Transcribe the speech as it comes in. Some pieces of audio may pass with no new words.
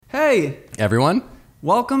Hey, Everyone,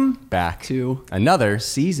 welcome back to another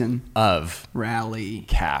season of Rally.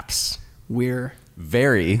 Caps. We're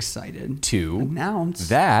Very excited to announce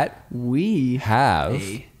that we have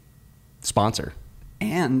a, sponsor.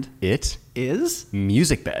 and It is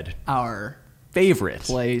Music Bed. our Favorite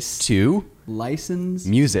place to license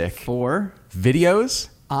music for videos.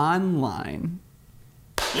 online.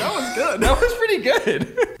 That was good. That was pretty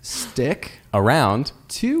good. Stick Around,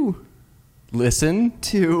 to listen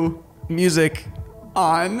music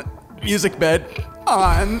on Music Bed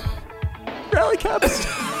on Rally Caps.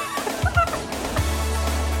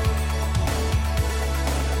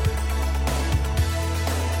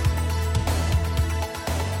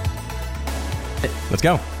 Let's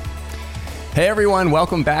go. Hey everyone,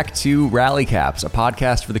 welcome back to Rally Caps, a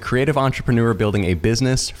podcast for the creative entrepreneur building a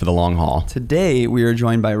business for the long haul. Today, we are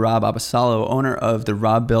joined by Rob Abasalo, owner of the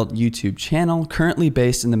Robuilt YouTube channel, currently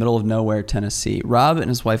based in the middle of nowhere, Tennessee. Rob and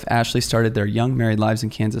his wife Ashley started their young married lives in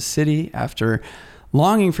Kansas City after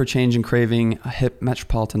longing for change and craving a hip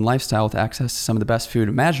metropolitan lifestyle with access to some of the best food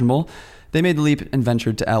imaginable. They made the leap and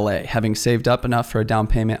ventured to LA. Having saved up enough for a down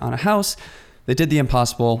payment on a house, they did the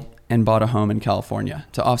impossible and bought a home in California.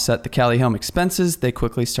 To offset the Cali home expenses, they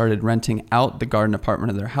quickly started renting out the garden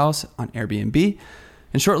apartment of their house on Airbnb.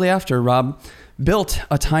 And shortly after, Rob built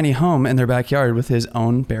a tiny home in their backyard with his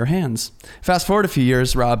own bare hands. Fast forward a few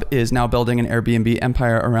years, Rob is now building an Airbnb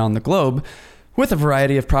empire around the globe with a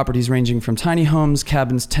variety of properties ranging from tiny homes,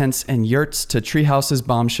 cabins, tents, and yurts to tree houses,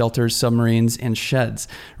 bomb shelters, submarines, and sheds.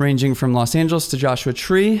 Ranging from Los Angeles to Joshua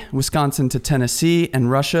Tree, Wisconsin to Tennessee, and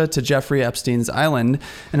Russia to Jeffrey Epstein's island.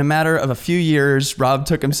 In a matter of a few years, Rob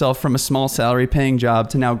took himself from a small salary paying job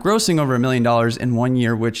to now grossing over $1 million in 1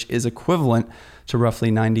 year, which is equivalent to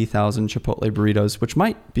roughly 90,000 Chipotle burritos, which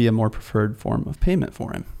might be a more preferred form of payment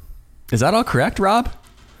for him. Is that all correct, Rob?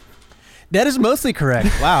 That is mostly correct.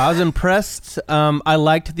 Wow, I was impressed. I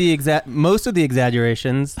liked most of the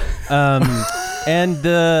exaggerations, and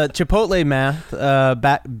the Chipotle math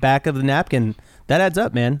back of the napkin. That adds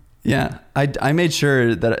up, man. Yeah, I made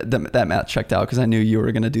sure that math checked out because I knew you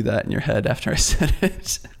were going to do that in your head after I said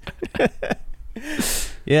it.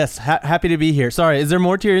 Yes, happy to be here. Sorry, is there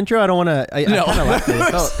more to your intro? I don't want to. No,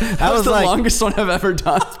 that was the longest one I've ever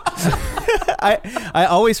done. I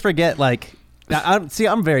always forget, like.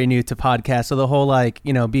 I'm very new to podcasts, so the whole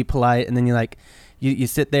be polite, and then you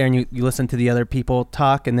sit there and you listen to the other people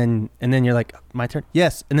talk, and then you're like, my turn,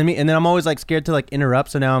 yes, and then I'm always scared to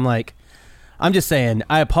interrupt. So now I'm just saying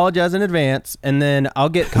I apologize in advance, and then I'll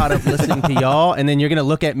get caught up listening to y'all, and then you're gonna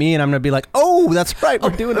look at me, and I'm gonna be like, oh, that's right,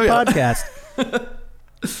 we're doing a podcast.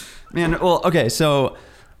 Man, well, okay, so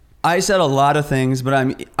I said a lot of things,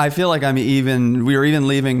 but I feel like we're even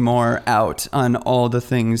leaving more out on all the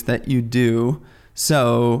things that you do.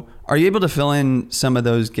 So are you able to fill in some of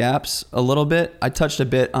those gaps a little bit? I touched a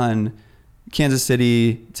bit on Kansas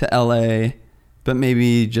City to LA, but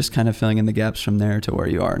maybe just kind of filling in the gaps from there to where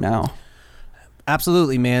you are now.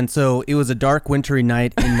 Absolutely, man. So it was a dark, wintry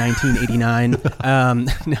night in 1989.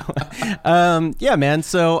 Yeah, man.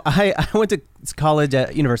 So I went to college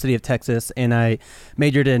at University of Texas, and I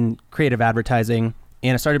majored in creative advertising,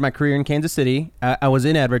 and I started my career in Kansas City. I was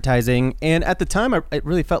in advertising, and at the time, it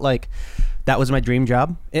really felt like that was my dream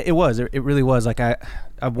job. It really was. I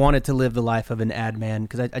wanted to live the life of an ad man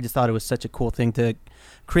because I just thought it was such a cool thing to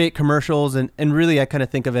create commercials, and really I kind of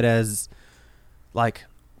think of it as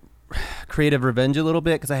creative revenge a little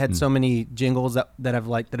bit, because I had so many jingles that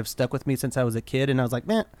have stuck with me since I was a kid, and I was like,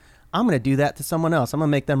 man, I'm gonna do that to someone else. I'm gonna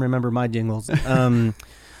make them remember my jingles.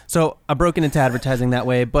 So I broke into advertising that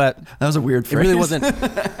way, but that was a weird phrase. It really wasn't.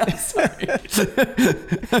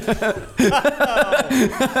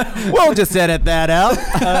 We'll just edit that out.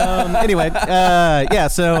 Anyway, yeah.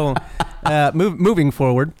 So moving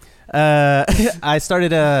forward, I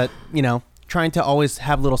started trying to always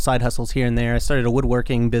have little side hustles here and there. I started a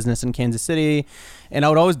woodworking business in Kansas City, and I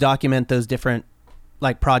would always document those different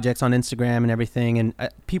projects on Instagram and everything. And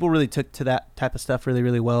people really took to that type of stuff really,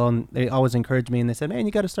 really well. And they always encouraged me, and they said, man,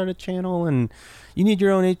 you got to start a channel, and you need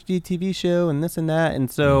your own HGTV show and this and that.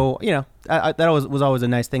 And so, that was always a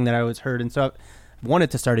nice thing that I always heard. And so I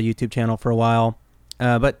wanted to start a YouTube channel for a while,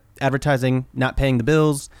 but advertising, not paying the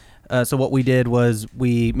bills. So what we did was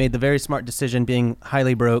we made the very smart decision, being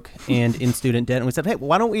highly broke and in student debt. And we said, hey,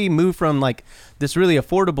 why don't we move from this really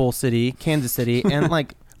affordable city, Kansas City, and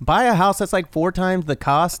buy a house that's 4 times the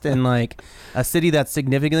cost, and a city that's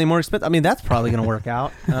significantly more expensive. I mean, that's probably going to work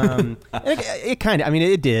out.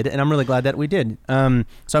 It did. And I'm really glad that we did. So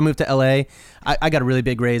I moved to LA. I got a really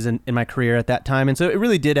big raise in my career at that time. And so it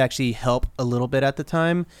really did actually help a little bit at the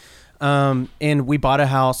time. And we bought a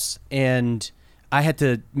house, and I had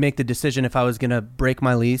to make the decision if I was going to break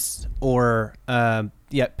my lease or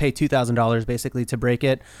pay $2,000 basically to break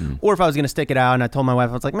it, or if I was going to stick it out. And I told my wife,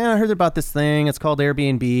 I was like, man, I heard about this thing. It's called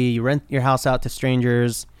Airbnb. You rent your house out to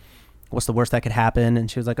strangers. What's the worst that could happen?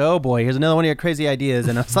 And she was like, oh boy, here's another one of your crazy ideas.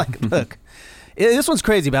 And I was like, look, this one's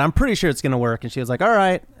crazy, but I'm pretty sure it's going to work. And she was like, all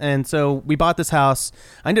right. And so we bought this house.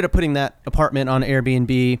 I ended up putting that apartment on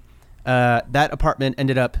Airbnb. That apartment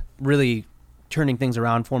ended up really turning things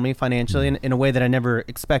around for me financially in a way that I never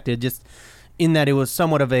expected, just in that it was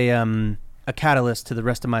somewhat of a catalyst to the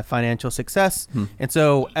rest of my financial success. And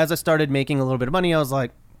so as I started making a little bit of money, I was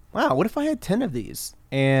like, wow, what if I had 10 of these?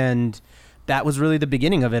 And that was really the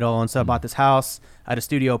beginning of it all. And so I bought this house. I had a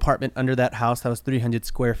studio apartment under that house that was 300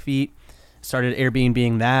 square feet. Started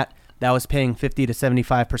Airbnb-ing that. That was paying 50 to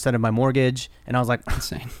 75% of my mortgage. And I was like,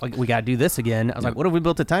 insane. Like, we got to do this again. I was like, what if we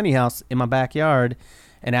built a tiny house in my backyard?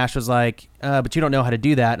 And Ash was like, but you don't know how to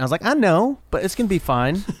do that. And I was like, I know, but it's going to be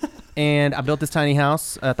fine. And I built this tiny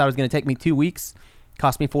house. I thought it was going to take me 2 weeks.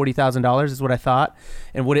 Cost me $40,000 is what I thought.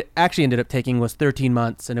 And what it actually ended up taking was 13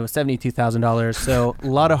 months, and it was $72,000. So a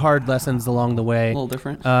lot of hard lessons along the way. A little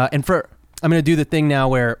different. I'm going to do the thing now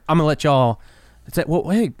where I'm going to let y'all say, well,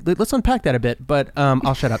 hey, let's unpack that a bit. But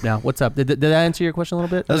I'll shut up now. What's up? Did that answer your question a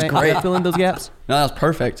little bit? That was great. Fill in those gaps? No, that was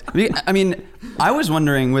perfect. I mean, I was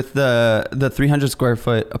wondering with the 300 square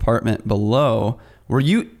foot apartment below, were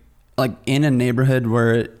you like in a neighborhood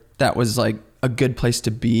where that was like a good place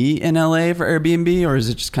to be in LA for Airbnb, or is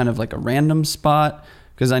it just kind of like a random spot?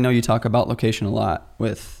 Because I know you talk about location a lot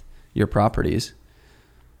with your properties.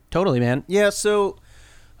 Totally, man. Yeah. So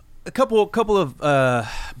a couple of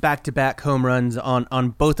back-to-back home runs on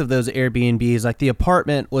both of those Airbnbs. Like the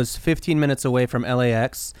apartment was 15 minutes away from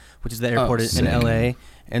LAX, which is the airport in LA.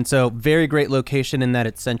 And so very great location in that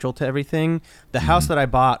it's central to everything. The house that I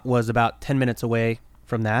bought was about 10 minutes away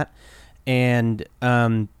from that. And,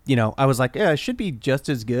 I was like, yeah, it should be just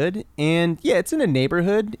as good. And yeah, it's in a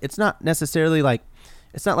neighborhood. It's not necessarily like,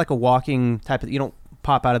 it's not like a walking type of, you don't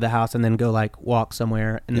pop out of the house and then go like walk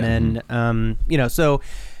somewhere. And then,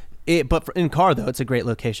 but in car though, it's a great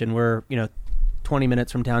location. We're, 20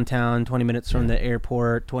 minutes from downtown, 20 minutes from the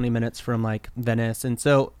airport, 20 minutes from like Venice. And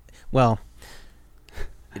so,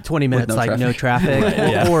 20 minutes, like no traffic,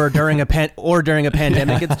 right, or during a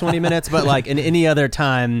pandemic, it's 20 minutes, but like in any other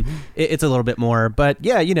time, it's a little bit more. But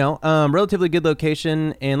yeah, relatively good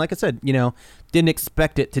location. And like I said, didn't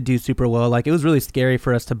expect it to do super well. Like it was really scary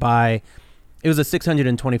for us to buy. It was a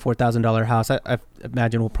 $624,000 house. I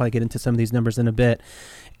imagine we'll probably get into some of these numbers in a bit.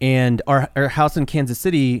 And our house in Kansas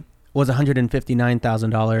City was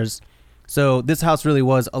 $159,000. So this house really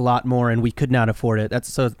was a lot more, and we could not afford it.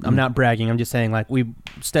 I'm not bragging. I'm just saying, like, we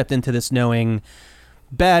stepped into this knowing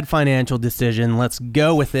bad financial decision. Let's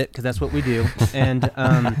go with it, because that's what we do. And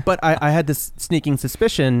but I had this sneaking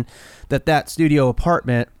suspicion that studio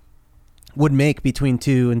apartment would make between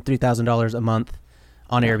 $2,000 and $3,000 a month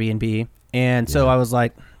on Airbnb. And so I was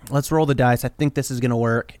like, let's roll the dice. I think this is going to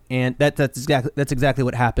work. And that's exactly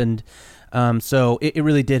what happened. So it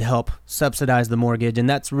really did help subsidize the mortgage, and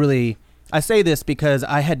that's really. I say this because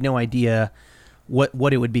I had no idea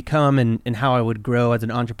what it would become and how I would grow as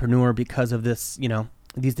an entrepreneur because of this,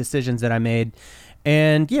 these decisions that I made.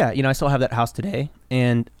 And yeah, I still have that house today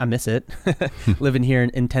and I miss it living here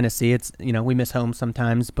in Tennessee. It's, we miss home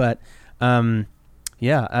sometimes, but that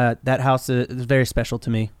house is very special to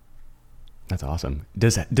me. That's awesome.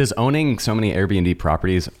 Does owning so many Airbnb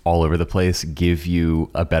properties all over the place give you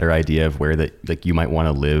a better idea of where you might want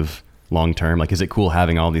to live long term? Like, is it cool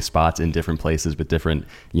having all these spots in different places with different,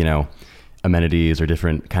 amenities or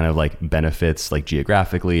different kind of like benefits, like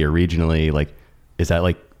geographically or regionally? Like, is that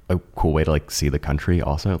like a cool way to like see the country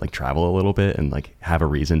also, like travel a little bit and like have a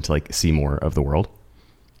reason to like see more of the world?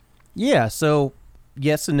 Yeah. So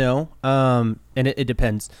yes and no. And it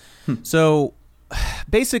depends. So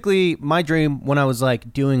basically my dream when I was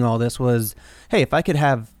like doing all this was, hey, if I could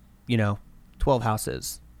have, 12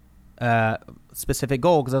 houses, specific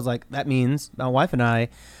goal, because I was like, that means my wife and I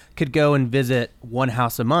could go and visit one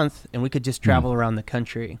house a month and we could just travel around the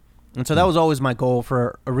country. And so that was always my goal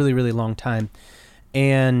for a really, really long time.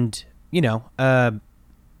 And,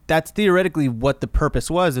 that's theoretically what the purpose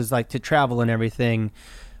was, is like to travel and everything.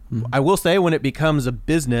 I will say when it becomes a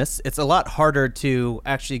business, it's a lot harder to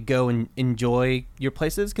actually go and enjoy your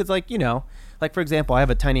places. Cause like, like for example, I have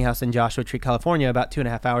a tiny house in Joshua Tree, California, about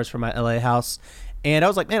 2.5 hours from my LA house. And I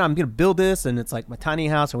was like, man, I'm going to build this, and it's like my tiny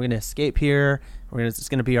house, and we're going to escape here. It's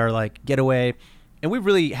going to be our like getaway. And we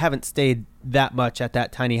really haven't stayed that much at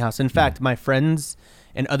that tiny house. In fact, my friends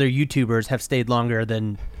and other YouTubers have stayed longer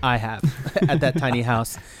than I have at that tiny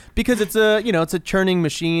house, because it's a churning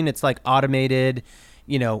machine. It's like automated.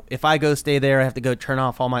 If I go stay there, I have to go turn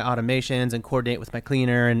off all my automations and coordinate with my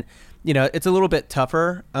cleaner, and it's a little bit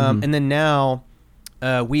tougher. And then now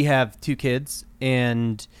we have 2 kids,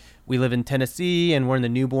 and we live in Tennessee, and we're in the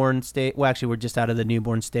newborn stage. Well, actually, we're just out of the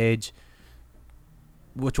newborn stage,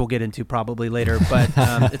 which we'll get into probably later, but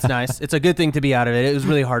it's nice. It's a good thing to be out of it. It was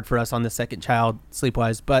really hard for us on the second child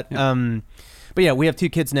sleep-wise, but yeah, we have 2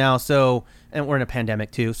 kids now, and we're in a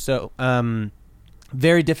pandemic too, so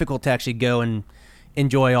very difficult to actually go and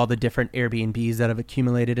enjoy all the different Airbnbs that have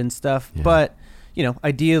accumulated and stuff. Yeah. But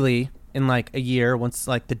ideally in like a year, once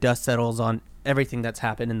like the dust settles on everything that's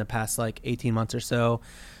happened in the past like 18 months or so,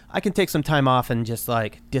 I can take some time off and just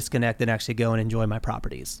like disconnect and actually go and enjoy my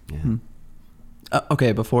properties. Yeah.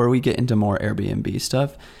 Okay, before we get into more Airbnb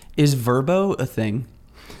stuff, is Vrbo a thing?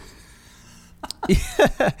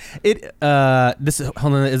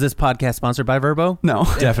 Hold on, is this podcast sponsored by Vrbo? No,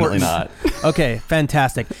 definitely not. Okay,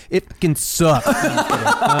 fantastic. It can suck.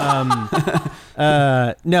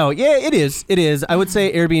 No, yeah, it is. I would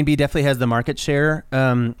say Airbnb definitely has the market share.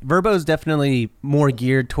 Vrbo is definitely more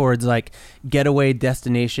geared towards like getaway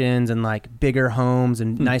destinations and like bigger homes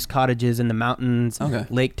and nice cottages in the mountains,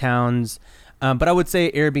 lake towns. But I would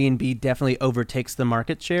say Airbnb definitely overtakes the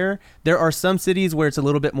market share. There are some cities where it's a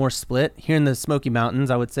little bit more split. Here in the Smoky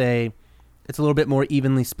Mountains, I would say it's a little bit more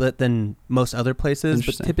evenly split than most other places.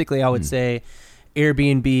 But typically I would say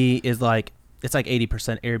Airbnb is like, it's like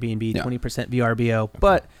 80% Airbnb, 20% VRBO.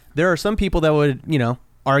 But there are some people that would,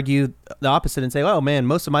 argue the opposite and say, oh man,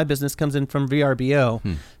 most of my business comes in from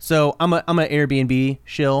VRBO. So I'm an Airbnb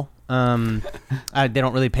shill. They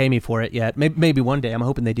don't really pay me for it yet. Maybe one day. I'm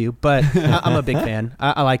hoping they do. But I'm a big fan.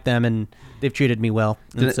 I like them, and they've treated me well.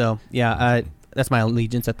 And that's my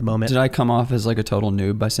allegiance at the moment. Did I come off as like a total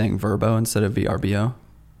noob by saying Vrbo instead of VRBO?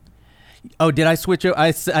 Oh, did I switch?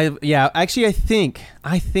 Yeah. Actually, I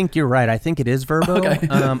think you're right. I think it is Vrbo.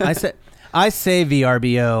 Okay. I say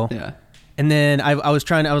VRBO. Yeah. And then I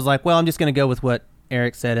was like, well, I'm just gonna go with what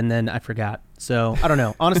Eric said, and then I forgot. So I don't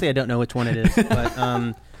know. Honestly, I don't know which one it is. But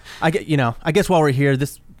I guess while we're here,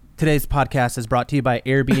 today's podcast is brought to you by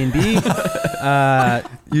Airbnb.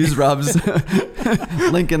 Use Rob's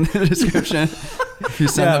link in the description. If you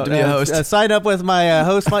sign up to be a host. Sign up with my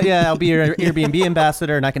host. I'll be your Airbnb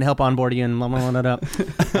ambassador, and I can help onboard you and blah, blah, blah,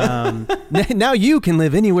 blah, blah. Now you can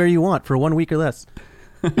live anywhere you want for 1 week or less.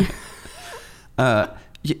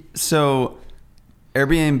 So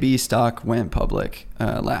Airbnb stock went public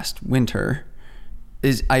last winter.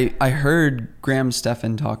 I heard Graham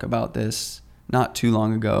Stephan talk about this not too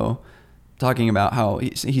long ago, talking about how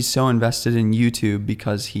he's so invested in YouTube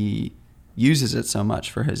because he uses it so much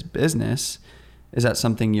for his business. Is that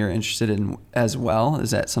something you're interested in as well?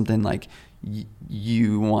 Is that something like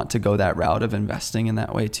you want to go that route of investing in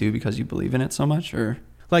that way too because you believe in it so much, or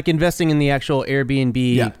like investing in the actual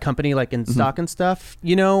Airbnb company, like in stock and stuff?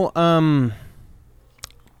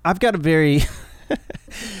 I've got a very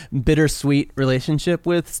bittersweet relationship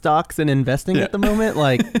with stocks and investing at the moment.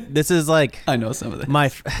 Like this is like I know some of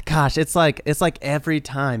this. It's like every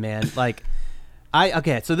time, man. Like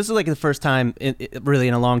so this is like the first time really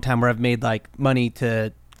in a long time where I've made like money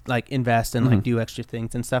to like invest and like do extra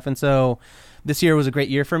things and stuff. And so this year was a great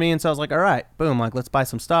year for me. And so I was like, all right, boom, like let's buy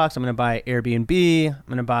some stocks. I'm going to buy Airbnb. I'm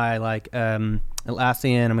going to buy like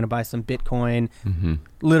Atlassian. I'm going to buy some Bitcoin.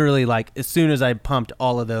 Literally like as soon as I pumped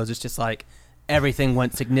all of those, it's just like everything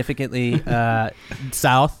went significantly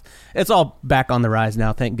south. It's all back on the rise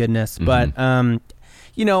now, thank goodness. But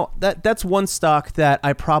that's one stock that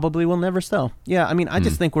I probably will never sell. Yeah, I mean, I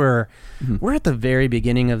just think we're at the very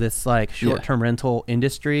beginning of this like short-term rental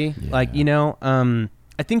industry. Yeah. Like,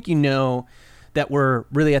 I think that we're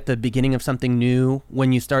really at the beginning of something new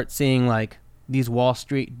when you start seeing like these Wall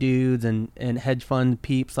Street dudes and hedge fund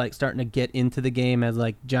peeps like starting to get into the game as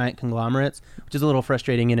like giant conglomerates, which is a little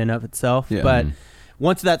frustrating in and of itself. Yeah. But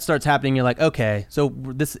once that starts happening, you're like, okay, so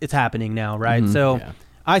it's happening now, right? So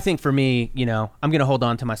I think for me, I'm going to hold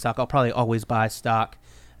on to my stock. I'll probably always buy stock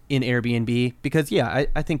in Airbnb because I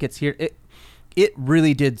think it's here. It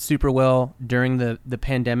really did super well during the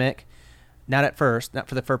pandemic. Not for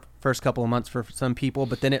the first couple of months for some people,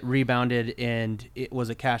 but then it rebounded and it was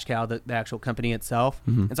a cash cow, the actual company itself.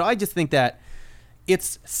 And so I just think that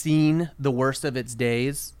it's seen the worst of its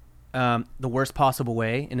days, the worst possible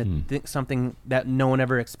way, and something that no one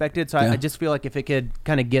ever expected. So I just feel like if it could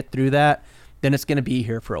kind of get through that, then it's going to be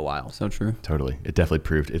here for a while. So true. Totally. It definitely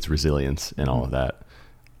proved its resilience and all of that.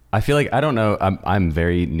 I feel like, I don't know, I'm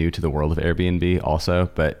very new to the world of Airbnb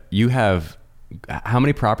also, but you have... How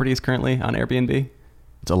many properties currently on Airbnb?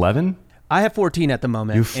 It's 11? I have 14 at the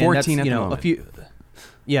moment. You have 14 at the moment. A few,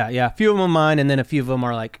 a few of them are mine, and then a few of them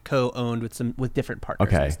are like co-owned with different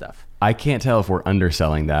partners and stuff. I can't tell if we're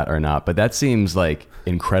underselling that or not, but that seems like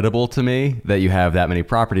incredible to me that you have that many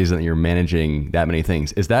properties and that you're managing that many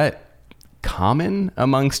things. Is that common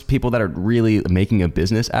amongst people that are really making a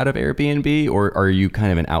business out of Airbnb, or are you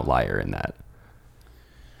kind of an outlier in that?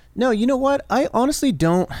 No, you know what? I honestly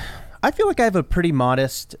don't. I feel like I have a pretty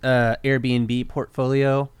modest Airbnb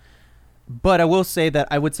portfolio, but I will say that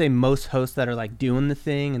I would say most hosts that are like doing the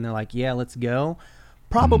thing and they're like, yeah, let's go,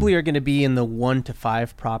 probably are going to be in the 1 to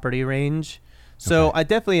 5 property range. So I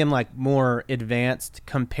definitely am like more advanced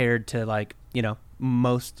compared to like,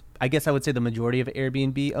 most, I guess I would say the majority of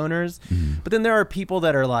Airbnb owners. But then there are people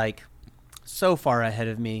that are like so far ahead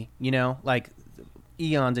of me, like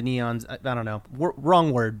eons and eons. I don't know,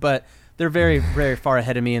 wrong word, but they're very, very far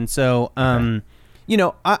ahead of me. And so,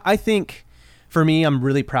 I think for me, I'm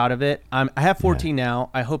really proud of it. I have 14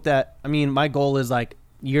 now. I hope that, my goal is like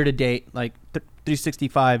year to date, like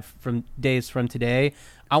 365 from days from today.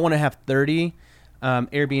 I want to have 30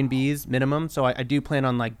 Airbnbs minimum. So I do plan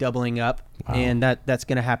on like doubling up. Wow. And that's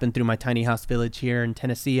going to happen through my tiny house village here in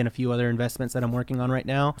Tennessee and a few other investments that I'm working on right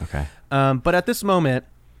now. Okay. But at this moment,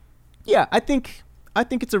 I think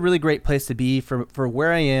it's a really great place to be for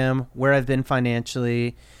where I am, where I've been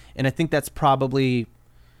financially. And I think that's probably,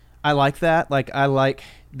 I like that. Like, I like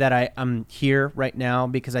that I'm here right now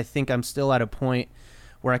because I think I'm still at a point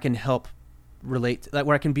where I can help relate, like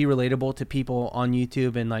where I can be relatable to people on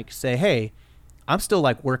YouTube and like say, hey, I'm still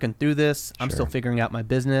like working through this. I'm still figuring out my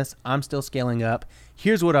business. I'm still scaling up.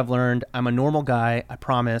 Here's what I've learned. I'm a normal guy. I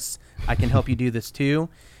promise I can help you do this too.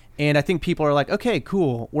 And I think people are like, okay,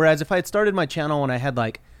 cool. Whereas if I had started my channel when I had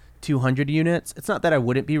like 200 units, it's not that I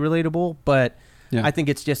wouldn't be relatable, but I think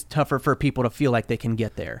it's just tougher for people to feel like they can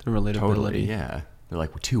get there. The relatability. Totally, yeah. They're like,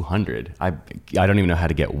 well, 200. I don't even know how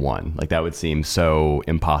to get one. Like, that would seem so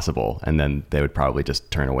impossible. And then they would probably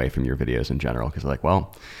just turn away from your videos in general because they're like,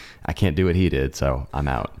 well, I can't do what he did, so I'm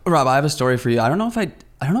out. Rob, I have a story for you. I don't know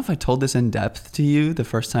if I told this in depth to you the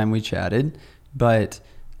first time we chatted, but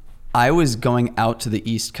I was going out to the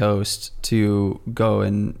East Coast to go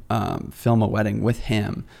and film a wedding with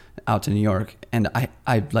him out to New York. And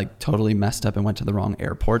I like totally messed up and went to the wrong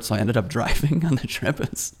airport. So I ended up driving on the trip.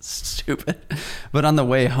 It's stupid. But on the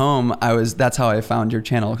way home, that's how I found your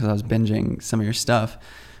channel because I was binging some of your stuff.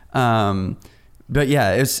 But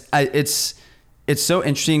yeah, it's so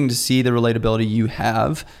interesting to see the relatability you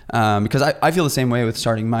have because I feel the same way with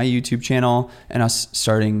starting my YouTube channel and us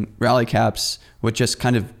starting Rally Caps with just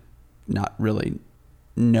kind of not really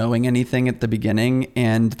knowing anything at the beginning,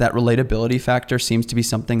 and that relatability factor seems to be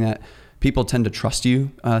something that people tend to trust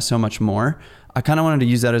you so much more. I kind of wanted to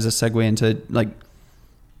use that as a segue into like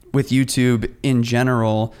with YouTube in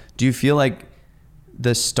general. Do you feel like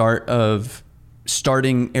the start of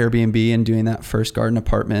starting Airbnb and doing that first garden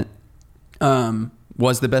apartment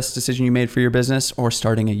was the best decision you made for your business, or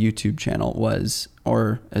starting a YouTube channel was,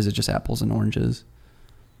 or is it just apples and oranges?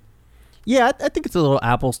 Yeah, I think it's a little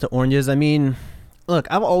apples to oranges. I mean, look,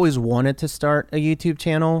 I've always wanted to start a YouTube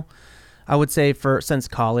channel. I would say since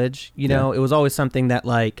college, it was always something that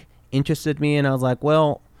like interested me. And I was like,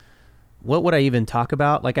 well, what would I even talk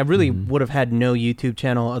about? Like, I really would have had no YouTube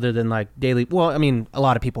channel other than like daily. Well, I mean, a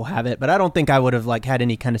lot of people have it, but I don't think I would have like had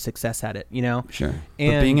any kind of success at it, Sure.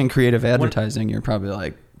 And but being in creative advertising, you're probably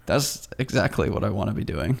like, that's exactly what I want to be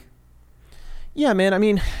doing. Yeah, man. I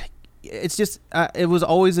mean, it's just, it was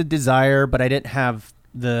always a desire, but I didn't have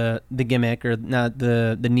the gimmick or not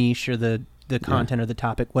the niche or the content or the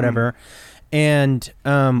topic, whatever. And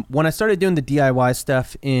when I started doing the DIY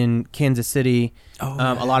stuff in Kansas City,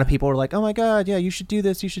 a lot of people were like, oh my God, yeah, you should do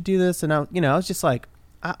this. And I was just like,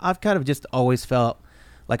 I've kind of just always felt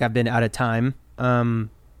like I've been out of time.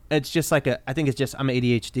 It's just like I think it's just, I'm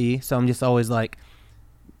ADHD. So I'm just always like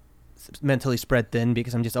mentally spread thin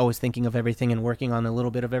because I'm just always thinking of everything and working on a little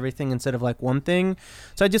bit of everything instead of like one thing.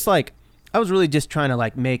 So I was really just trying to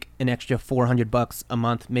like make an extra $400 a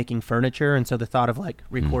month making furniture. And so the thought of like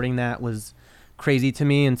recording that was crazy to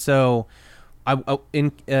me. And so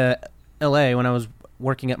in LA, when I was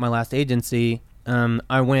working at my last agency,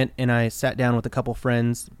 I went and I sat down with a couple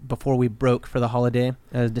friends before we broke for the holiday,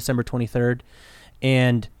 December 23rd.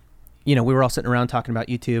 And, we were all sitting around talking about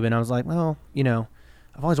YouTube, and I was like, well,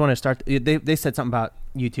 I've always wanted to start. They said something about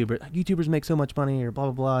YouTubers make so much money or blah,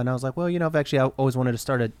 blah, blah. And I was like, well, I always wanted to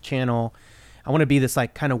start a channel. I want to be this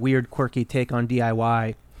like kind of weird, quirky take on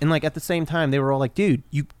DIY. And like at the same time, they were all like, dude,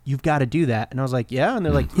 you've got to do that. And I was like, yeah. And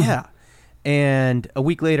they're like, yeah. And a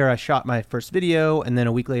week later, I shot my first video. And then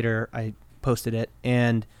a week later, I posted it.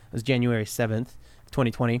 And it was January 7th.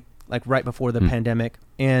 2020, like right before the pandemic.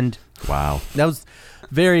 And wow, that was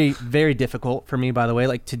very, very difficult for me, by the way,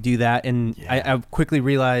 like to do that. And I quickly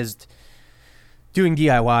realized doing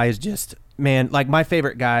DIY is just, man, like my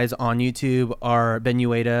favorite guys on YouTube are Ben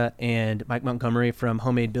Ueda and Mike Montgomery from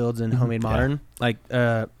Homemade Builds and Homemade Modern. Like,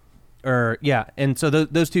 and so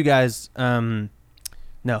those two guys,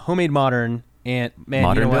 Homemade Modern and man,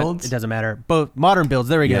 Modern you know Builds? It doesn't matter. Both Modern Builds.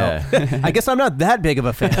 There we go. I guess I'm not that big of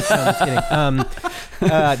a fan. No, I'm just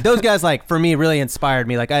kidding. Those guys, like, for me, really inspired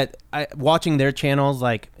me. Like I watching their channels,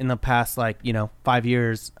 like in the past, like, 5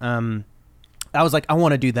 years, I was like, I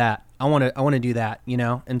want to do that. I want to do that,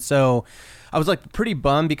 And so I was like pretty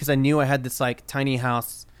bummed because I knew I had this like tiny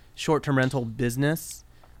house short-term rental business.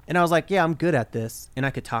 And I was like, yeah, I'm good at this and I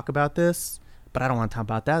could talk about this, but I don't want to talk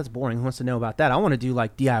about that. It's boring. Who wants to know about that? I want to do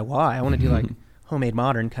like DIY. I want to do like Homemade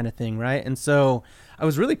Modern kind of thing. Right. And so I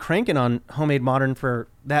was really cranking on Homemade Modern for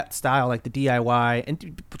that style, like the DIY,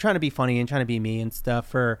 and trying to be funny and trying to be me and stuff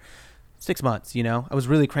for 6 months. I was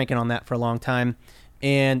really cranking on that for a long time.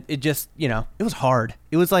 And it just, it was hard.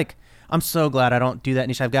 It was like, I'm so glad I don't do that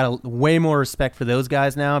niche. I've got way more respect for those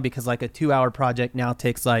guys now, because like a 2-hour project now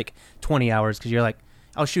takes like 20 hours because you're like,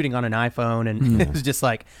 I was shooting on an iPhone and it was just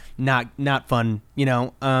like not fun,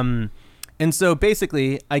 and so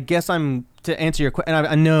basically, I guess to answer your question, and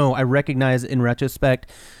I know I recognize in retrospect,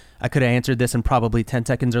 I could have answered this in probably 10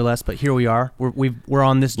 seconds or less, but here we are. We're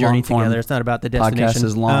on this journey together. It's not about the destination. Podcast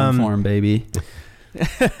is long form, baby.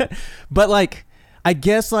 But like, I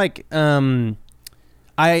guess like,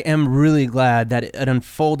 I am really glad that it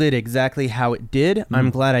unfolded exactly how it did.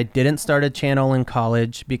 I'm glad I didn't start a channel in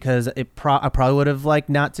college, because I probably would have like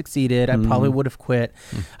not succeeded. I probably would have quit.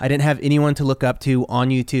 I didn't have anyone to look up to on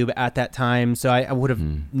YouTube at that time. So I would have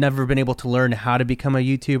never been able to learn how to become a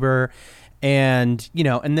YouTuber. And,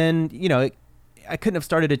 and then, I couldn't have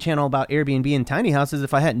started a channel about Airbnb and tiny houses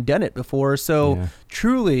if I hadn't done it before. So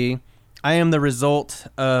truly, I am the result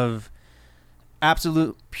of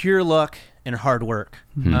absolute pure luck and hard work.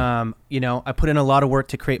 I put in a lot of work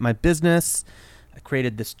to create my business. I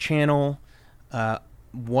created this channel.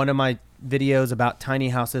 One of my videos about tiny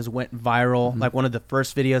houses went viral, like one of the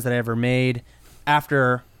first videos that I ever made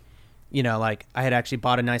after, like I had actually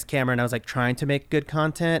bought a nice camera and I was like trying to make good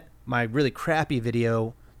content. My really crappy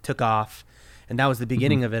video took off, and that was the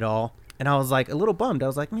beginning of it all. And I was like a little bummed. I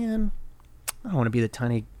was like, man, I don't want to be the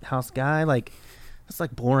tiny house guy. Like, it's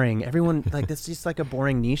like boring. Everyone like, this is just like a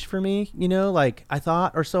boring niche for me, like I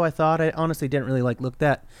thought. I honestly didn't really like look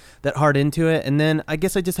that hard into it. And then I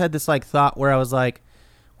guess I just had this like thought where I was like,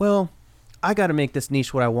 well, I got to make this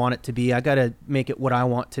niche what I want it to be. I got to make it what I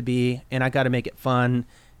want to be, and I got to make it fun.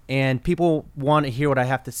 And people want to hear what I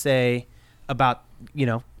have to say about,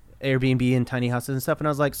 Airbnb and tiny houses and stuff. And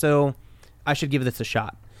I was like, so I should give this a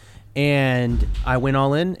shot. And I went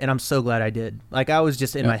all in, and I'm so glad I did. Like, I was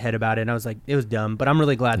just in my head about it, and I was like, it was dumb, but I'm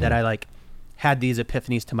really glad that I like had these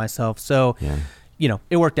epiphanies to myself. So,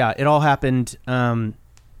 it worked out. It all happened, during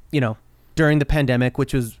the pandemic,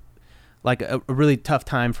 which was like a really tough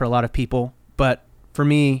time for a lot of people. But for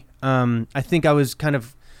me, I think I was kind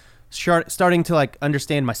of starting to like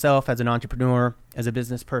understand myself as an entrepreneur, as a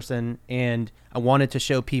business person, and I wanted to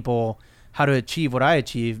show people how to achieve what I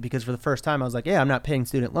achieved, because for the first time I was like, I'm not paying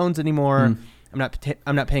student loans anymore. I'm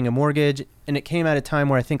not paying a mortgage. And it came at a time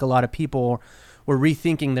where I think a lot of people were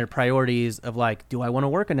rethinking their priorities of like, do I want to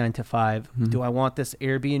work a 9-to-5? Do I want this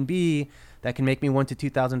Airbnb that can make me $1,000 to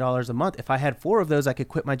 $2,000 a month? If I had 4 of those, I could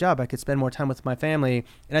quit my job. I could spend more time with my family.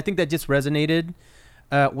 And I think that just resonated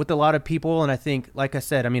with a lot of people. And I think, like I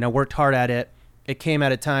said, I worked hard at it. It came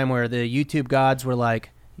at a time where the YouTube gods were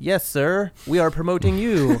like, yes, sir, we are promoting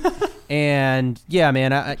you. And yeah,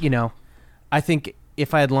 man, I think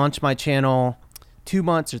if I had launched my channel 2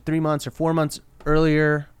 months or 3 months or 4 months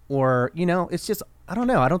earlier, or, it's just, I don't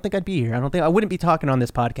know. I don't think I'd be here. I wouldn't be talking on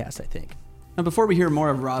this podcast, I think. Now, before we hear more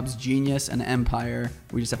of Rob's genius and empire,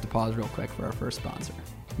 we just have to pause real quick for our first sponsor,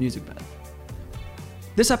 MusicBed.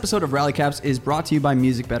 This episode of Rally Caps is brought to you by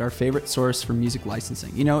MusicBed, our favorite source for music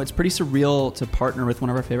licensing. It's pretty surreal to partner with one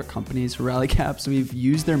of our favorite companies for Rally Caps. We've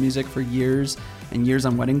used their music for years and years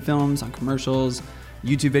on wedding films, on commercials,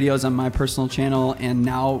 YouTube videos on my personal channel, and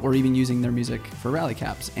now we're even using their music for Rally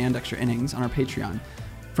Caps and Extra Innings on our Patreon.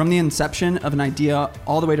 From the inception of an idea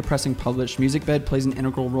all the way to pressing publish, MusicBed plays an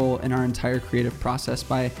integral role in our entire creative process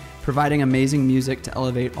by providing amazing music to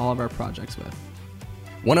elevate all of our projects with.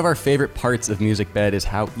 One of our favorite parts of MusicBed is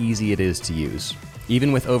how easy it is to use.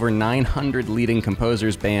 Even with over 900 leading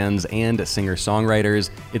composers, bands, and singer-songwriters,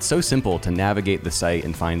 it's so simple to navigate the site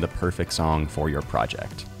and find the perfect song for your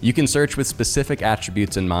project. You can search with specific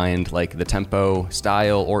attributes in mind, like the tempo,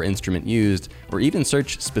 style, or instrument used, or even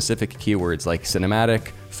search specific keywords like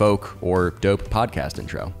cinematic, folk, or dope podcast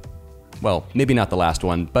intro. Well, maybe not the last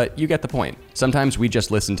one, but you get the point. Sometimes we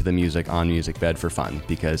just listen to the music on MusicBed for fun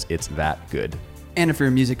because it's that good. And if you're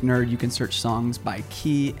a music nerd, you can search songs by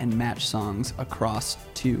key and match songs across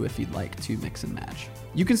too if you'd like to mix and match.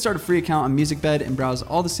 You can start a free account on MusicBed and browse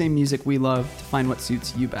all the same music we love to find what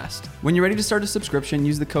suits you best. When you're ready to start a subscription,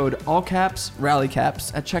 use the code ALLCAPS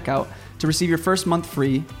at checkout to receive your first month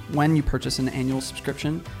free when you purchase an annual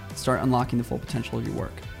subscription and start unlocking the full potential of your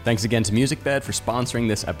work. Thanks again to MusicBed for sponsoring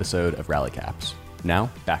this episode of Rally Caps. Now,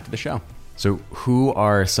 back to the show. So who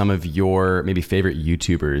are some of your maybe favorite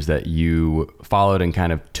YouTubers that you followed and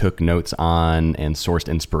kind of took notes on and sourced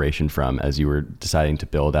inspiration from as you were deciding to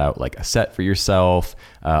build out like a set for yourself,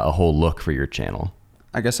 a whole look for your channel?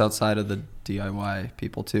 I guess outside of the DIY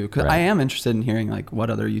people too, because Right. I am interested in hearing like what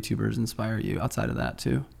other YouTubers inspire you outside of that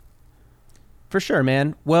too. For sure,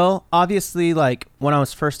 man. Well, obviously, like when I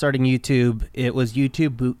was first starting YouTube, it was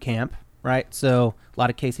YouTube Boot Camp, right? So a lot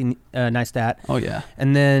of Casey Neistat. Oh yeah.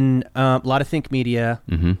 And then a lot of Think Media,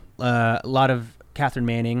 Mm-hmm. a lot of Catherine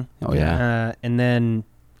Manning. Oh yeah. And then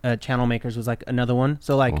Channel Makers was like another one.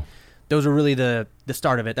 So like Cool. those were really the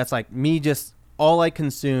start of it. That's like me just, all I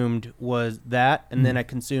consumed was that. And then I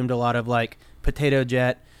consumed a lot of like Potato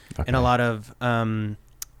Jet and a lot of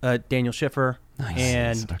Daniel Schiffer. Nice.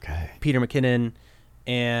 And Okay. Peter McKinnon,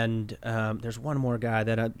 and there's one more guy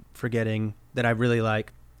that I'm forgetting that I really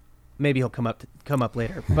like. Maybe he'll come up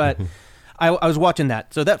later. But I was watching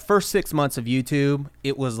that. So that first 6 months of YouTube,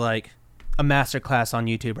 it was like a masterclass on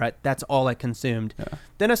YouTube, right? That's all I consumed. Yeah.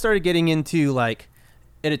 Then I started getting into like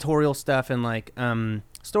editorial stuff and like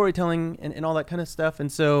storytelling and all that kind of stuff.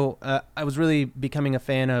 And so I was really becoming a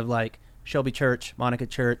fan of like Shelby Church, Monica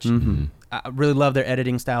Church. Mm-hmm. I really love their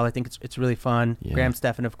editing style. I think it's really fun. Yeah. Graham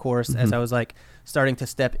Stephan, of course, as I was like starting to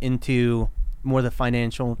step into more the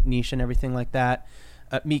financial niche and everything like that.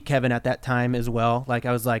 Meet Kevin at that time as well. Like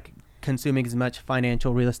I was like consuming as much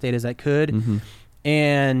financial real estate as I could. Mm-hmm.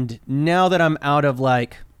 And now that I'm out of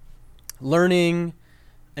like learning,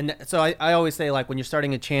 and so I always say like when you're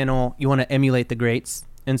starting a channel, you want to emulate the greats.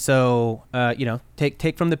 And so,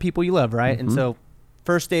 take from the people you love, right? Mm-hmm. And so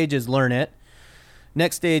first stage is learn it.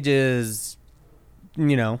 Next stage is,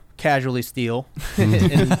 casually steal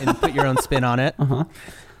and put your own spin on it. Uh-huh.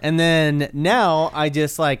 And then now I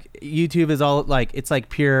just like YouTube is all like, it's like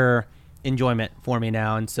pure enjoyment for me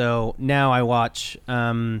now. And so now I watch a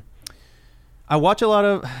lot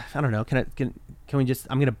of, I don't know, can we just,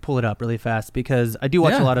 I'm going to pull it up really fast because I do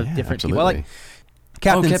watch a lot of different people. I like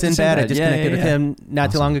Captain Sinbad. I just connected with him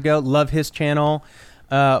not too long ago. Love his channel.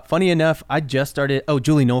 Funny enough, I just started.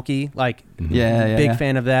 Julie Nolke, like big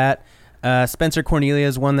fan of that. Spencer Cornelia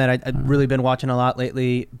is one that I've really been watching a lot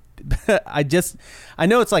lately. I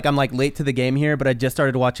know it's like I'm like late to the game here, but I just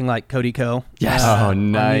started watching like Cody Co. Yes.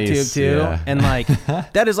 On YouTube too, and like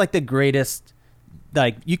that is like the greatest.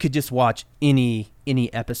 Like you could just watch any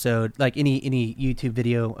episode, like any YouTube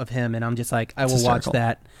video of him, and I'm just like I will watch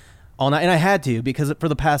that all night, and I had to because for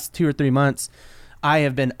the past 2 or 3 months, I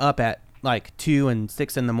have been up at like 2 and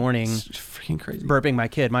 6 in the morning, It's freaking crazy. burping my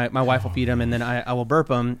kid. My wife will feed him, and then I will burp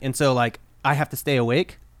him, and so like I have to stay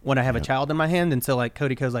awake when I have a child in my hand, and so like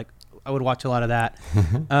Cody Co's like I would watch a lot of that.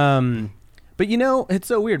 But it's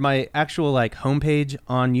so weird. My actual like homepage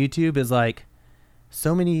on YouTube is like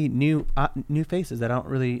so many new faces that I don't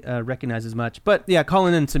really recognize as much. But yeah,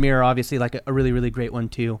 Colin and Samir are obviously like a really, really great one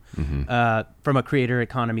too, from a creator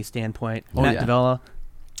economy standpoint. Matt Davella,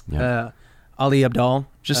 Ali Abdal,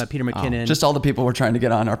 Peter McKinnon. Just all the people we're trying to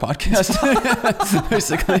get on our podcast,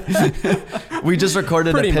 basically. We just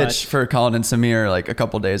recorded a pitch for Colin and Samir like a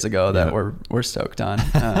couple days ago that we're stoked on.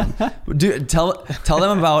 Tell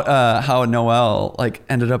them about how Noel like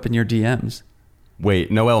ended up in your DMs.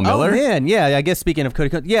 Wait, Noel Miller? Oh man, yeah. I guess speaking of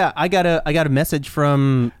Cody, I got a message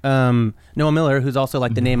from Noel Miller, who's also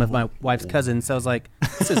like the name of my wife's cousin. So I was like,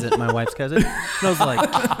 this isn't my wife's cousin. And I was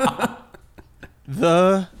like,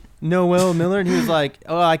 the Noel Miller, and he was like,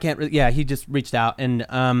 oh, I can't. Yeah, he just reached out, and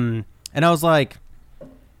I was like,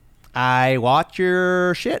 I watch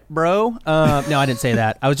your shit, bro. No, I didn't say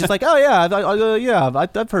that. I was just like, oh yeah,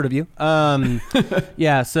 I've heard of you.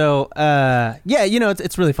 Yeah. So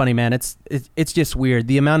it's really funny, man. It's just weird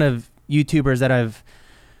the amount of YouTubers that I've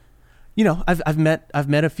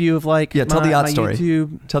met a few of like tell the odd story.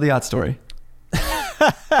 YouTube. Tell the odd story.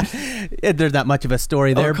 There's not much of a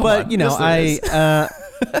story there, come but on. yes,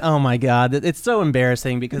 Oh my God. It's so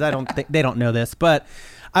embarrassing because I don't think they don't know this, but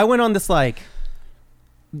I went on this like,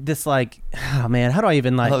 oh man, how do I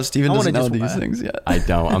even like, Hello, Steven I doesn't wanna know just- these things yet. I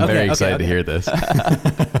don't. I'm very excited to hear this.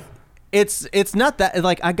 It's not that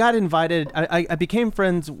like I got invited. I became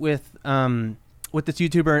friends with this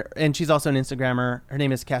YouTuber, and she's also an Instagrammer. Her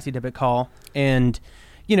name is Cassie DeBicall, and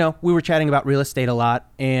you know we were chatting about real estate a lot.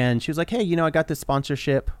 And she was like, "Hey, you know, I got this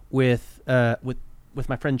sponsorship with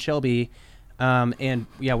my friend Shelby, and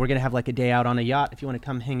yeah, we're gonna have like a day out on a yacht if you want to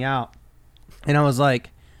come hang out." And I was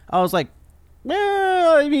like,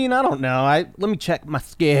 well, I mean, I don't know. Let me check my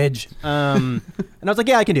schedule. And I was like,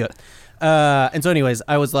 yeah, I can do it. And so, anyways,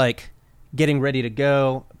 I was like getting ready to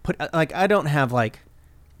go. I don't have like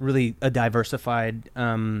really a diversified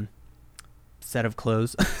set of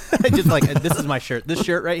clothes. I just like this is my shirt. This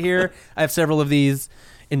shirt right here. I have several of these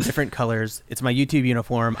in different colors. It's my YouTube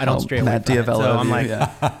uniform. I don't stray away from it. So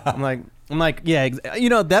I'm like, yeah, you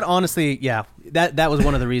know, that honestly, yeah, that was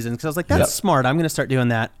one of the reasons because I was like, that's smart. I'm gonna start doing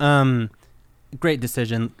that. Great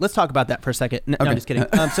decision. Let's talk about that for a second. No, I'm just kidding.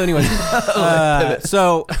 So anyways,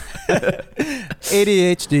 so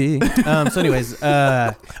ADHD. So anyways,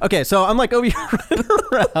 okay. So I'm like over here running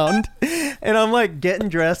around, and I'm like getting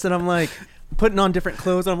dressed, and I'm like putting on different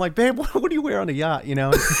clothes. And I'm like, babe, what do you wear on a yacht? You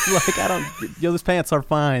know, like those pants are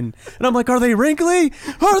fine. And I'm like, are they wrinkly?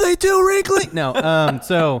 Are they too wrinkly? No.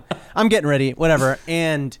 So I'm getting ready, whatever.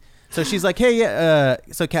 And so she's like, hey, yeah.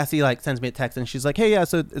 So Cassie like sends me a text, and she's like, hey, yeah.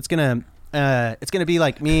 So it's gonna be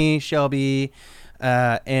like me, Shelby,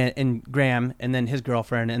 and Graham, and then his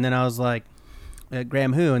girlfriend. And then I was like,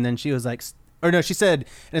 Graham who? And then she was like, or no, she said,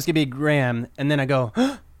 and it's gonna be Graham. And then I go,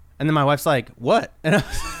 and then my wife's like, what? And I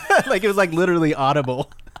was like, it was like literally audible.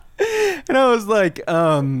 And I was like,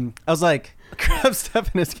 Graham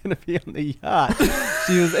Stephan is gonna be on the yacht.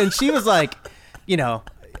 She was like, you know,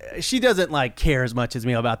 she doesn't like care as much as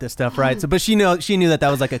me about this stuff, right? So, but she knew that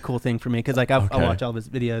was like a cool thing for me because like I watch all of his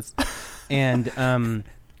videos, and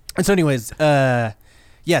so anyways, yeah.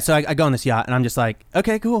 So I go on this yacht and I'm just like,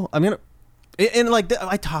 okay, cool. I'm gonna, and like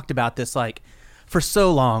I talked about this like for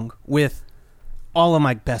so long with all of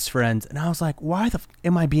my best friends, and I was like, why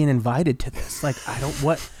am I being invited to this? Like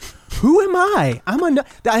who am I?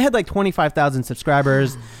 I had like 25,000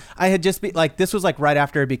 subscribers. I had just this was like right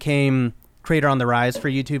after it became creator on the rise for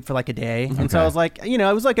YouTube for like a day. And so I was like, you know,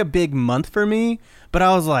 it was like a big month for me, but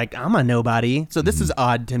I was like, I'm a nobody. So this is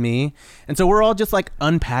odd to me. And so we're all just like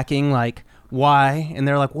unpacking like why. And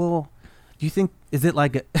they're like, well, do you think, is it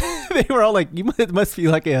like, they were all like, it must be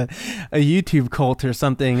like a YouTube cult or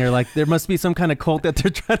something, or like there must be some kind of cult that they're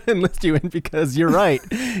trying to enlist you in because you're right.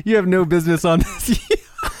 You have no business on this.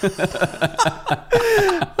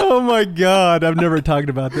 Oh my God. I've never talked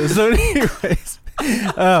about this. So anyways,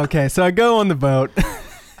 okay. So I go on the boat.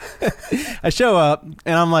 I show up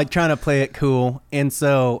and I'm like trying to play it cool. And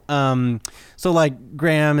so, so like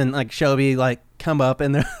Graham and like Shelby like come up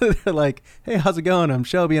and they're like, hey, how's it going? I'm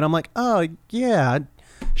Shelby. And I'm like, oh yeah.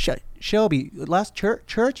 Shelby, last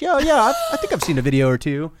church? Yeah. I think I've seen a video or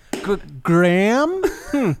two. Graham?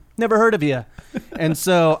 Never heard of you. And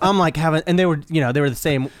so I'm like and they were the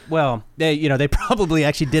same. Well, they probably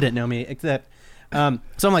actually didn't know me except, so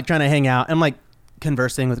I'm like trying to hang out. I'm like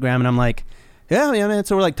conversing with Graham and I'm like, yeah, man.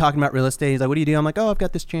 So we're like talking about real estate. He's like, what do you do? I'm like, oh, I've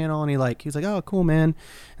got this channel. And he's like, oh, cool, man.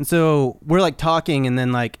 And so we're like talking, and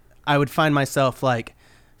then like I would find myself like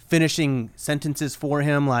finishing sentences for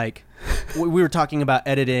him. Like we were talking about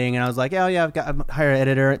editing, and I was like, oh yeah, I've hired an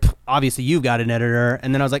editor. Obviously you've got an editor.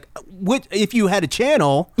 And then I was like, if you had a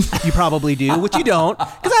channel, you probably do, which you don't,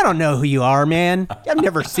 because I don't know who you are, man. I've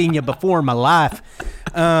never seen you before in my life.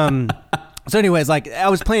 So anyways, like I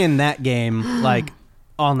was playing that game like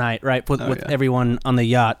all night, right, with everyone on the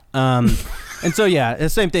yacht. And so yeah, the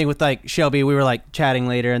same thing with like Shelby. We were like chatting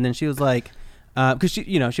later, and then she was like, because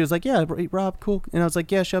she was like, yeah, Rob, cool. And I was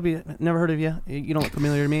like, yeah, Shelby, never heard of you. You don't look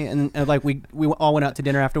familiar to me. And like we all went out to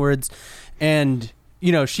dinner afterwards, and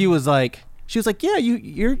she was like, yeah,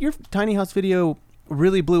 your tiny house video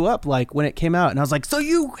really blew up like when it came out. And I was like, so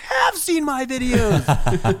you have seen my videos.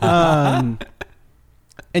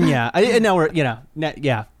 And yeah, and now we're,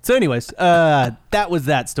 yeah. So anyways, that was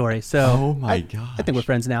that story. So oh my gosh, I think we're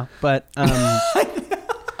friends now, but,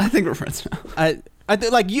 I think we're friends now. I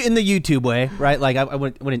like you in the YouTube way, right? Like I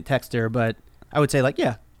wouldn't text her, but I would say like,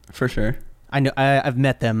 yeah, for sure. I know I've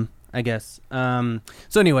met them, I guess. So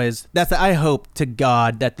anyways, I hope to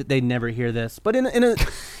God that they never hear this, but in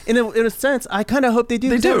a sense, I kind of hope they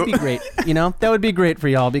do. That would be great. That would be great for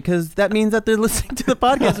y'all, because that means that they're listening to the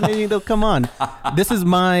podcast and maybe they'll come on. This is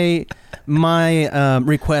my my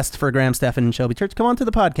request for Graham, Stefan, and Shelby Church. Come on to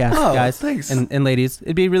the podcast, guys. Thanks. And ladies.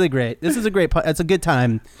 It'd be really great. This is a great it's a good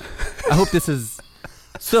time. I hope this is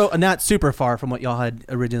so not super far from what y'all had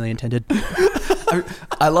originally intended.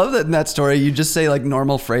 I love that in that story you just say like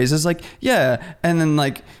normal phrases like, yeah, and then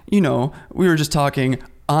like, we were just talking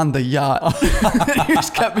on the yacht. You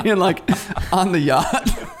just kept being like, on the yacht.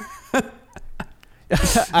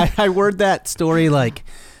 I word that story like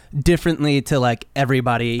differently to like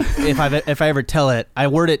everybody. If I ever tell it, I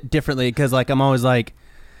word it differently because like I'm always like,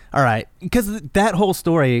 all right, because that whole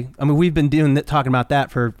story. I mean, we've been talking about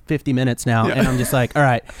that for 50 minutes now, and I'm just like, all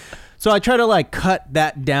right. So I try to like cut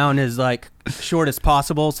that down as like short as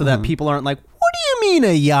possible so that people aren't like, what do you mean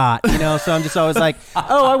a yacht? So I'm just always like,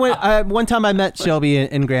 oh, one time I met Shelby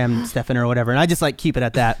and Graham, Stefan or whatever, and I just like keep it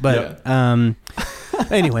at that. But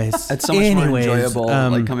anyways, it's so much more enjoyable,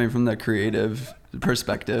 like coming from the creative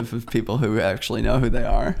perspective of people who actually know who they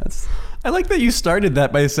are. I like that you started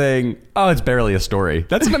that by saying, oh, it's barely a story.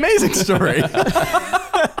 That's an amazing story.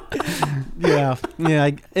 Yeah,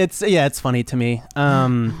 it's funny to me.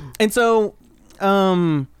 And so,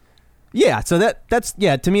 so that's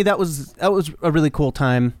to me that was a really cool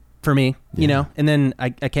time for me, And then I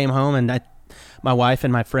came home and my wife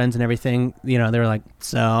and my friends and everything, they were like,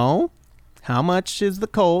 so how much is the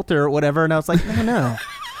Colt or whatever? And I was like, no.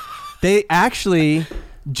 They actually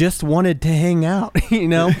just wanted to hang out,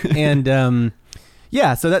 and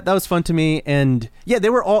so that was fun to me. And yeah, they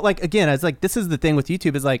were all like, again, I was like, this is the thing with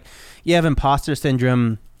YouTube is like, you have imposter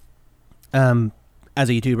syndrome as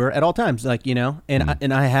a YouTuber at all times, like, and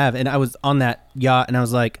I was on that yacht and I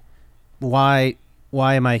was like, why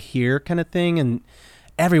am I here kind of thing? And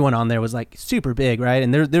everyone on there was like super big, right?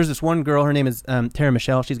 And there's this one girl, her name is Tara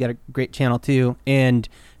Michelle. She's got a great channel too. And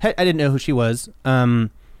I didn't know who she was.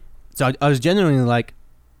 So I was genuinely like,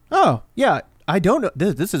 oh yeah, I don't know.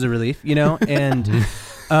 This is a relief, and,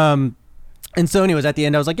 and so anyways, at the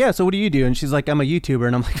end I was like, yeah, so what do you do? And she's like, I'm a YouTuber.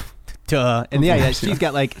 And I'm like, duh. And yeah, she's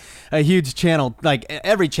got like a huge channel. Like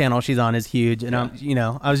every channel she's on is huge. And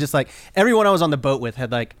I was just like, everyone I was on the boat with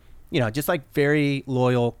had like, just like very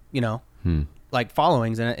loyal, like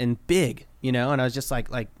followings and big, and I was just like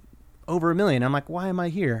over 1 million. I'm like, why am I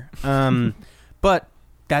here? But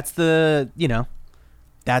that's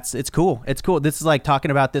it's cool. It's cool. This is like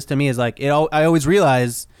talking about this to me is like, I always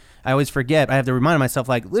forget. I have to remind myself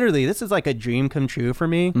like, literally, this is like a dream come true for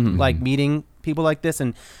me. Mm-hmm. Like meeting people like this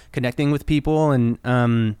and connecting with people. And,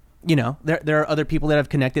 there are other people that I've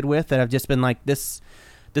connected with that have just been like, this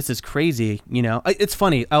is crazy. It's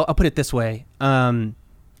funny. I'll put it this way.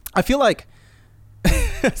 I feel like,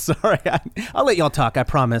 sorry, I'll let y'all talk, I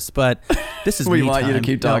promise, but this is we want you to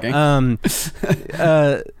keep talking.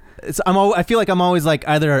 I feel like I'm always like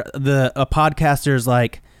either a podcaster's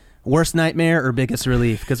like worst nightmare or biggest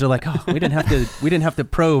relief because they're like, oh, we didn't have to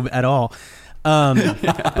probe at all.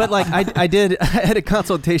 But like I had a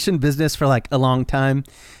consultation business for like a long time,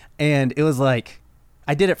 and it was like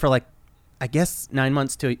I did it for like I guess 9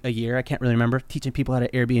 months to a year. I can't really remember, teaching people how to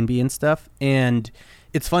Airbnb and stuff. And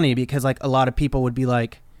it's funny because like a lot of people would be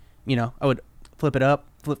like, I would flip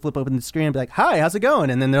open the screen and be like, hi, how's it going?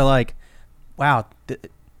 And then they're like, wow,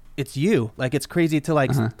 it's you. Like, it's crazy to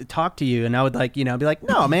like talk to you. And I would like, be like,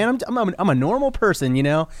 no, man, I'm a normal person,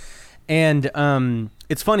 And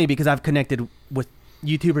it's funny because I've connected with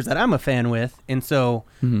YouTubers that I'm a fan with. And so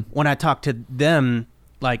when I talk to them,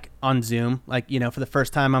 like on Zoom, like, for the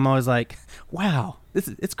first time, I'm always like, wow,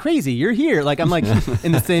 it's crazy. You're here. Like, I'm like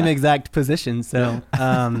in the same exact position. So,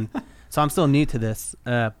 so I'm still new to this,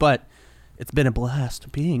 but it's been a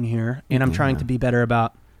blast being here, and I'm trying to be better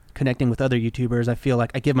about connecting with other YouTubers. I feel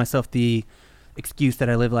like I give myself the excuse that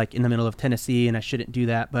I live like in the middle of Tennessee and I shouldn't do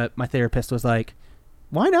that. But my therapist was like,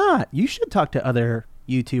 why not? You should talk to other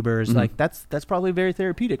YouTubers. Like that's probably very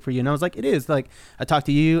therapeutic for you. And I was like, it is. Like, I talked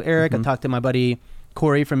to you, Eric. I talked to my buddy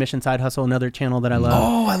Corey from Mission Side Hustle, another channel that I love.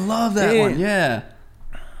 Oh, I love that one. Yeah.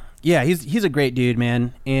 Yeah, he's a great dude,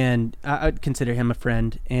 man, and I'd consider him a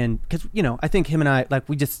friend. And because I think him and I, like,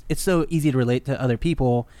 it's so easy to relate to other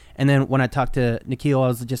people. And then when I talked to Nikhil, I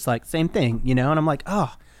was just like, same thing, and I'm like,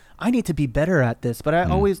 oh, I need to be better at this. But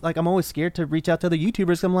I'm always scared to reach out to other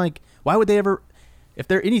YouTubers. I'm like, why would they ever, if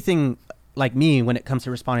they're anything like me when it comes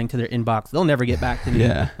to responding to their inbox, they'll never get back to me.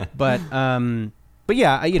 Yeah. But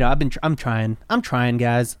yeah, I'm trying,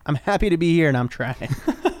 guys. I'm happy to be here, and I'm trying.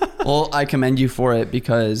 Well, I commend you for it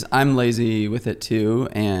because I'm lazy with it too,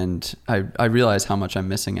 and I realize how much I'm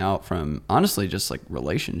missing out from, honestly, just like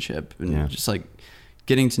relationship and just like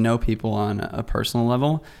getting to know people on a personal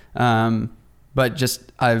level. But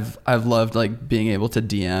just I've loved like being able to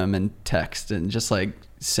DM and text and just like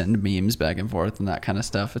send memes back and forth and that kind of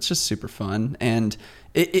stuff. It's just super fun. And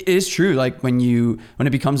it is true. Like when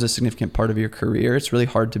it becomes a significant part of your career, it's really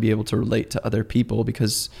hard to be able to relate to other people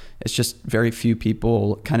because it's just very few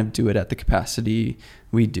people kind of do it at the capacity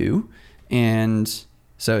we do. And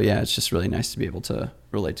so, yeah, it's just really nice to be able to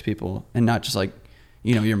relate to people and not just like,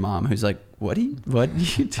 your mom who's like, what do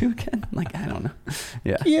you do again? Like, I don't know.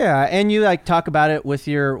 Yeah. Yeah. And you like talk about it with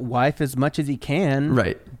your wife as much as you can.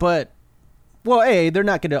 Right. But, well, they're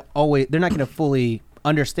not going to fully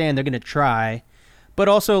understand. They're going to try, but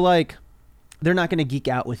also like, they're not going to geek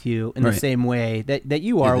out with you in the same way that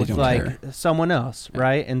you are with like someone else. Yeah.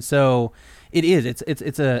 Right. And so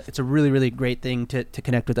it's a really, really great thing to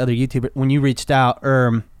connect with other YouTubers. When you reached out,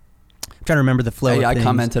 I'm trying to remember the flow. Yeah, of things. I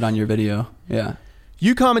commented on your video. Yeah.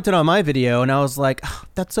 You commented on my video, and I was like, oh,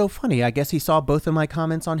 that's so funny. I guess he saw both of my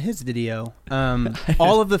comments on his video.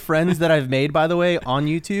 All of the friends that I've made, by the way, on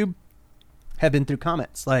YouTube have been through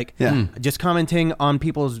comments. Like, just commenting on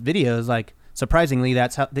people's videos, like, surprisingly,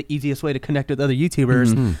 that's the easiest way to connect with other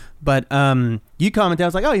YouTubers. Mm-hmm. But you commented, I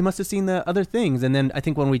was like, oh, you must have seen the other things. And then I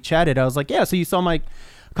think when we chatted, I was like, yeah, so you saw my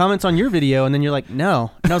comments on your video, and then you're like, no.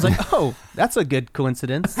 And I was like, oh, that's a good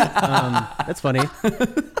coincidence. That's funny.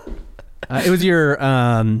 It was your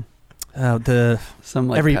every filmmaker,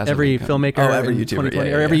 every YouTuber,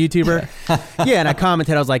 every YouTuber. Yeah, and I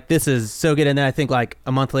commented, I was like, this is so good. And then I think like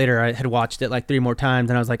a month later, I had watched it like 3 more times,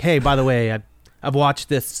 and I was like, hey, by the way, I've watched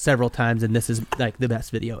this several times, and this is like the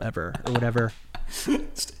best video ever, or whatever.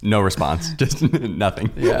 No response, just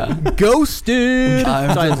nothing. Yeah, ghosted. So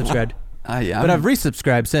I unsubscribed. Yeah, but I've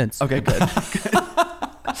resubscribed since. Okay, good.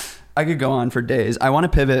 I could go on for days. I want to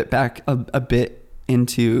pivot back a bit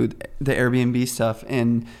into the Airbnb stuff,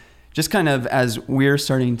 and just kind of as we're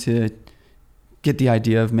starting to get the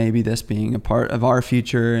idea of maybe this being a part of our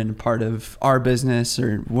future and a part of our business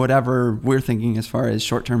or whatever we're thinking as far as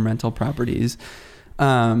short-term rental properties.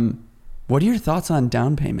 What are your thoughts on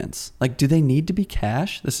down payments? Like, do they need to be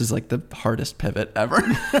cash? This is like the hardest pivot ever.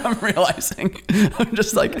 I'm realizing. I'm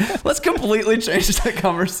just like, let's completely change the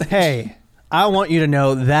conversation. Hey, I want you to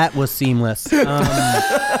know that was seamless.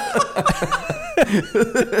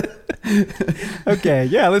 Okay,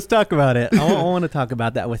 yeah, let's talk about it. I want to talk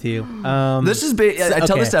about that with you. This is I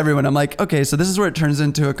tell this to everyone. I'm like, okay, so this is where it turns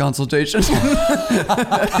into a consultation.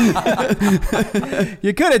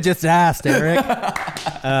 You could have just asked, Eric.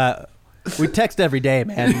 We text every day,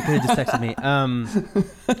 man. You could have just texted me.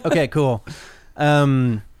 Okay, cool. All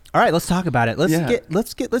right, let's talk about it.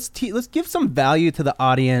 Let's give some value to the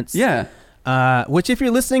audience. Yeah. Which, if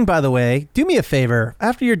you're listening, by the way, do me a favor.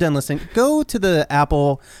 After you're done listening, go to the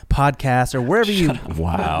Apple Podcast or wherever you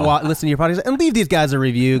listen to your podcast and leave these guys a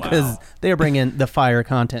review because they are bringing the fire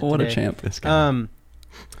content. What today. A champ! This guy.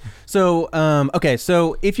 Okay,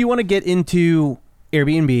 so if you want to get into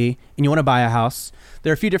Airbnb and you want to buy a house,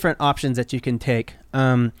 there are a few different options that you can take.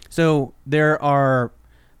 So there are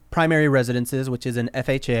primary residences, which is an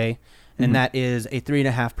FHA, and that is a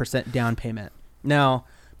 3.5% down payment. Now,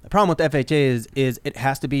 the problem with FHA is it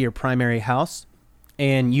has to be your primary house,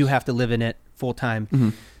 and you have to live in it full time. Mm-hmm.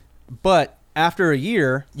 But after a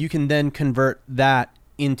year, you can then convert that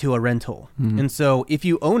into a rental. Mm-hmm. And so if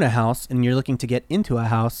you own a house and you're looking to get into a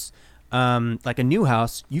house, like a new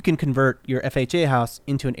house, you can convert your FHA house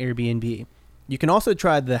into an Airbnb. You can also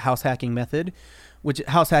try the house hacking method, which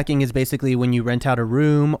house hacking is basically when you rent out a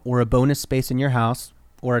room or a bonus space in your house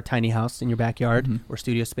or a tiny house in your backyard or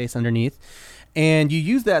studio space underneath. And you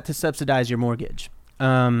use that to subsidize your mortgage.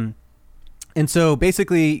 And so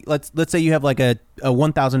basically, let's say you have like a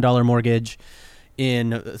 $1,000 mortgage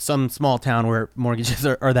in some small town where mortgages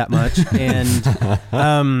are that much.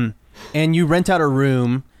 And you rent out a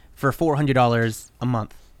room for $400 a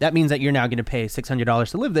month. That means that you're now going to pay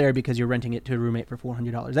 $600 to live there because you're renting it to a roommate for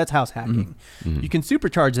 $400. That's house hacking. Mm-hmm. You can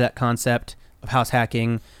supercharge that concept of house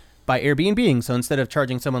hacking by Airbnb. So instead of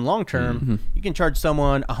charging someone long-term, you can charge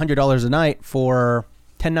someone $100 a night for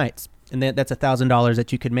 10 nights. And that's $1,000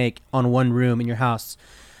 that you could make on one room in your house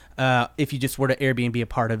if you just were to Airbnb a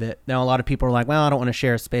part of it. Now, a lot of people are like, well, I don't want to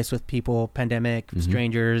share a space with people, pandemic,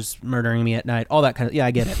 strangers, murdering me at night, all that kind of, yeah,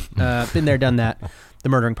 I get it. Been there, done that, the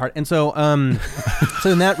murdering part. And so,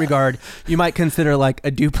 so in that regard, you might consider like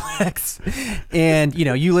a duplex and,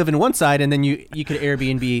 you live in one side and then you could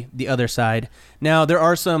Airbnb the other side. Now, there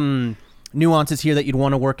are some nuances here that you'd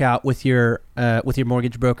want to work out with your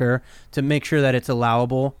mortgage broker to make sure that it's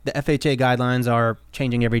allowable. The FHA guidelines are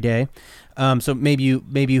changing every day. So maybe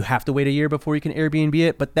you have to wait a year before you can Airbnb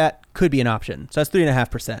it, but that could be an option. So that's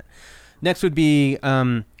 3.5%. Next would be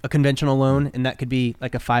a conventional loan, and that could be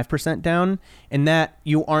like a 5% down, and that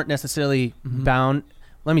you aren't necessarily bound.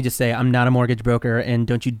 let me just say, I'm not a mortgage broker, and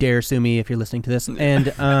don't you dare sue me if you're listening to this.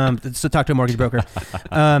 And so talk to a mortgage broker.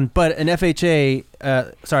 But an FHA,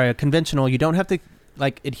 a conventional, you don't have to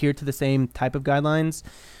like adhere to the same type of guidelines.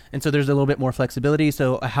 And so there's a little bit more flexibility.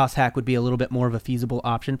 So a house hack would be a little bit more of a feasible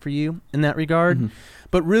option for you in that regard. Mm-hmm.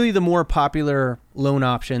 But really the more popular loan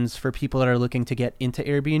options for people that are looking to get into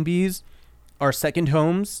Airbnbs are second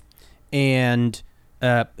homes and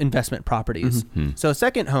investment properties. Mm-hmm. So a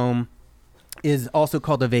second home is also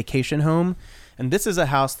called a vacation home. And this is a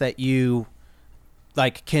house that you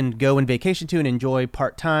like can go and vacation to and enjoy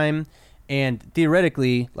part-time. And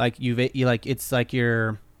theoretically, like you like, it's like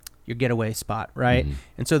your getaway spot, right? Mm-hmm.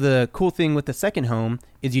 And so the cool thing with the second home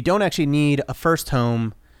is you don't actually need a first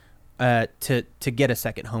home to get a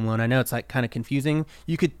second home loan. I know it's like kind of confusing.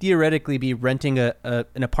 You could theoretically be renting an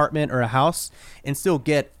apartment or a house and still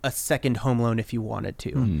get a second home loan if you wanted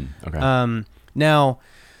to. Okay. Now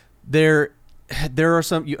there are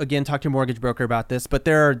some, you again, talk to your mortgage broker about this, but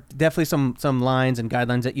there are definitely some lines and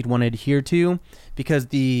guidelines that you'd want to adhere to, because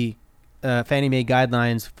the Fannie Mae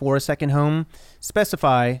guidelines for a second home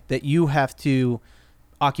specify that you have to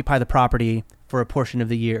occupy the property for a portion of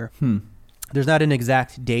the year. There's not an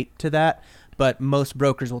exact date to that, but most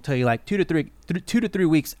brokers will tell you like 2 to 3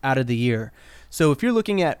 weeks out of the year. So if you're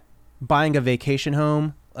looking at buying a vacation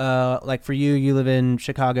home, like for you live in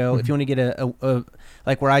Chicago. Mm-hmm. If you want to get a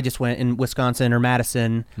like where I just went in Wisconsin or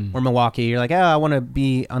Madison or Milwaukee, you're like, I want to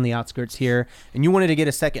be on the outskirts here, and you wanted to get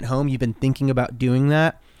a second home. You've been thinking about doing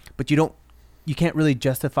that, but you can't really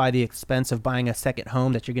justify the expense of buying a second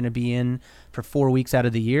home that you're going to be in for 4 weeks out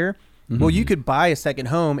of the year. Mm-hmm. Well, you could buy a second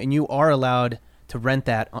home and you are allowed to rent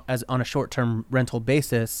that as on a short-term rental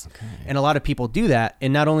basis. Okay. And a lot of people do that.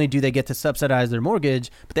 And not only do they get to subsidize their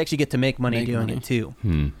mortgage, but they actually get to make money doing it too.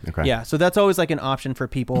 Okay. Yeah. So that's always like an option for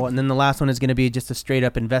people. And then the last one is going to be just a straight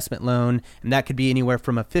up investment loan. And that could be anywhere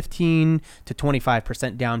from a 15 to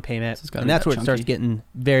 25% down payment. So and that's where it starts getting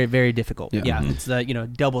very, very difficult. Yeah. Mm-hmm.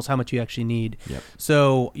 It's, doubles how much you actually need. Yep.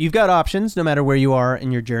 So you've got options no matter where you are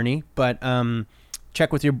in your journey, but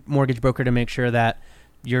check with your mortgage broker to make sure that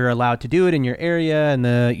you're allowed to do it in your area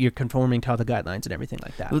and you're conforming to all the guidelines and everything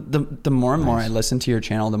like that. The more and more I listen to your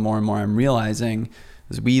channel, the more and more I'm realizing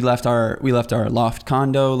is we left our loft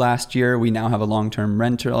condo last year. We now have a long-term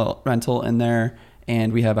rental in there,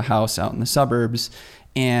 and we have a house out in the suburbs,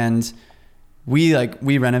 and we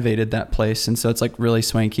renovated that place. And so it's like really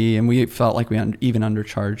swanky, and we felt like we even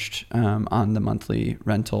undercharged on the monthly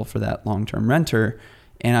rental for that long-term renter.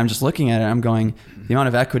 And I'm just looking at it, I'm going, the amount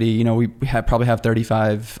of equity, we probably have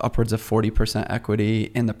 35, upwards of 40%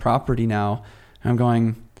 equity in the property now. And I'm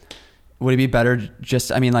going, would it be better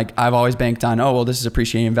I've always banked on, this is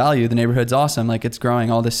appreciating value. The neighborhood's awesome. Like, it's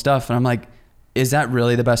growing, all this stuff. And I'm like, is that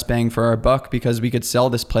really the best bang for our buck? Because we could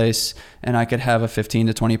sell this place and I could have a 15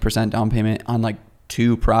 to 20% down payment on like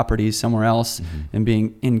 2 properties somewhere else, and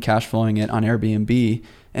being in cash flowing it on Airbnb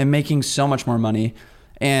and making so much more money.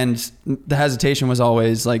 And the hesitation was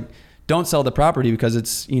always like, don't sell the property because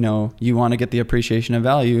it's, you want to get the appreciation of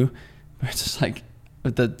value. But it's just like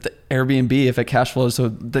with the Airbnb, if it cash flows, so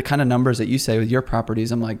the kind of numbers that you say with your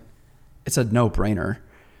properties, I'm like, it's a no brainer.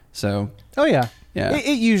 So. Oh yeah. Yeah.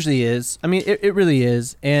 It usually is. I mean, it really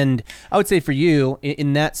is. And I would say for you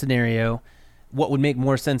in that scenario, what would make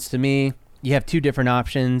more sense to me, you have 2 different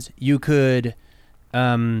options. You could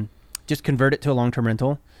just convert it to a long-term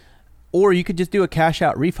rental. Or you could just do a cash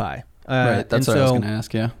out refi. Right, that's what I was going to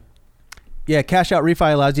ask, yeah. Yeah, cash out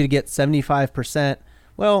refi allows you to get 75%.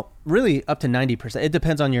 Well, really up to 90%. It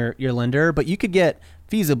depends on your lender, but you could get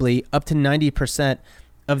feasibly up to 90%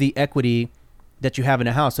 of the equity that you have in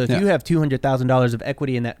a house. So if you have $200,000 of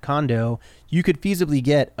equity in that condo, you could feasibly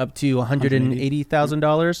get up to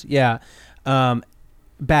 $180,000. Yeah.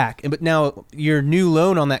 Back. But now your new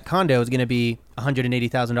loan on that condo is going to be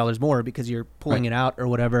 $180,000 more because you're pulling it out or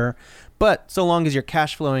whatever. But so long as you're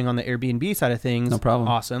cash flowing on the Airbnb side of things, no problem.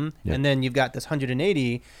 Awesome. Yep. And then you've got this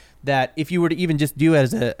 180 that if you were to even just do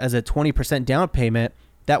as a 20% down payment,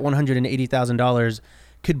 that $180,000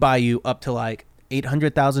 could buy you up to like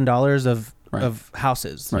 $800,000 of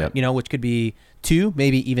houses, which could be 2,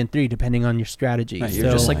 maybe even 3, depending on your strategy. Right,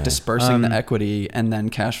 you're just like dispersing the equity and then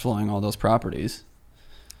cash flowing all those properties.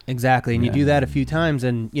 Exactly. And you do that a few times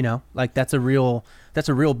and, that's a real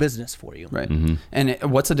business for you. Right. Mm-hmm. And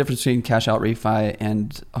what's the difference between cash out refi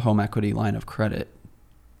and a home equity line of credit?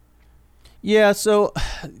 Yeah. So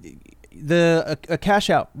a cash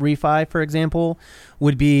out refi, for example,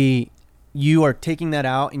 would be you are taking that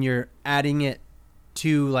out and you're adding it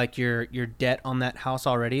to like your debt on that house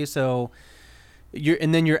already. So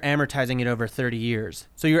and then you're amortizing it over 30 years.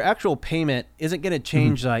 So your actual payment isn't going to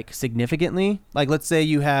change like significantly. Like let's say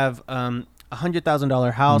you have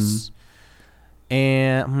 $100,000 house,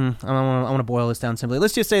 and I want to boil this down simply.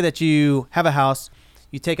 Let's just say that you have a house,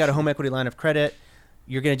 you take out a home equity line of credit,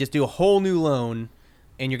 you're going to just do a whole new loan,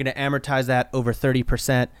 and you're going to amortize that over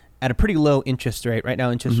 30% at a pretty low interest rate. Right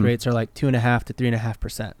now, interest rates are like 2.5 to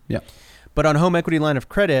 3.5%. Yeah. But on a home equity line of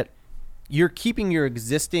credit, you're keeping your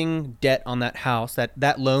existing debt on that house,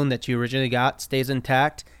 that loan that you originally got stays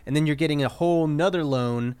intact, and then you're getting a whole nother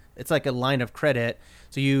loan. It's like a line of credit.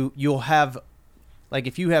 So you'll have, like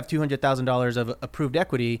if you have $200,000 of approved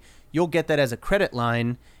equity, you'll get that as a credit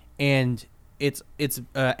line, and it's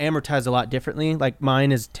amortized a lot differently. Like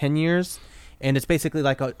mine is 10 years, and it's basically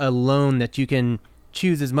like a loan that you can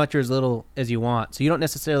choose as much or as little as you want. So you don't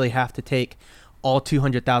necessarily have to take all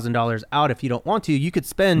 $200,000 out if you don't want to. You could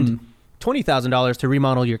spend $20,000 to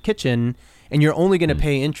remodel your kitchen, and you're only going to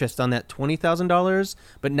pay interest on that $20,000,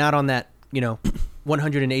 but not on that,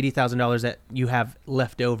 $180,000 that you have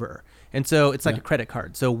left over. And so it's like a credit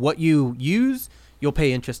card. So what you use, you'll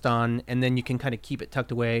pay interest on, and then you can kind of keep it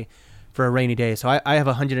tucked away for a rainy day. So I have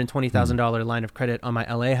a $120,000 line of credit on my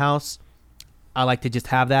LA house. I like to just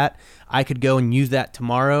have that. I could go and use that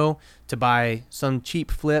tomorrow to buy some cheap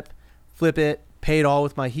flip it, pay it all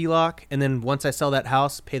with my HELOC, and then once I sell that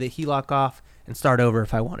house, pay the HELOC off and start over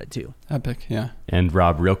if I wanted to. Epic, yeah. And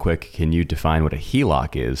Rob, real quick, can you define what a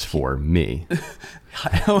HELOC is for me?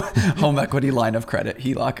 Home equity line of credit,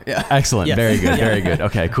 HELOC. Yeah. Excellent. Yes. Very good. Very good.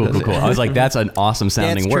 Okay, cool. I was like, that's an awesome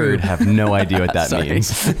sounding word. Have no idea what that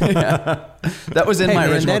means. Yeah. That was in my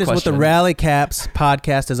original that is question. what the Rally Caps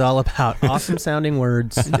podcast is all about. Awesome sounding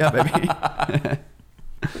words. Yeah, baby.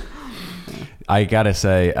 I gotta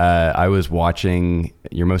say, I was watching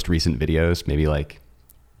your most recent videos, maybe like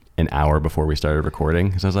an hour before we started recording,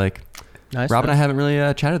 because I was like, Nice. Rob and I haven't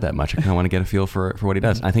really chatted that much. I kind of want to get a feel for what he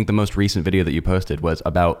does. I think the most recent video that you posted was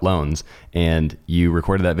about loans, and you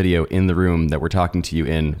recorded that video in the room that we're talking to you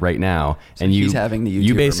in right now. So and he's having the YouTuber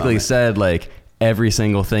you basically moment. said like every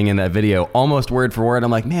single thing in that video, almost word for word. I'm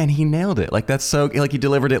like, man, he nailed it. Like that's so, like he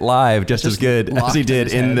delivered it live just as good as he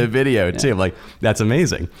did in the video too. I'm like, that's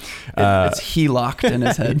amazing. It's he locked in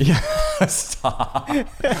his head. Yeah. Stop.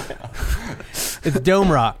 It's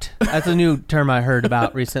dome rocked. That's a new term I heard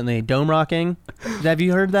about recently. Dome rocking. Have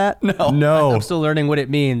you heard that? No. I'm still learning what it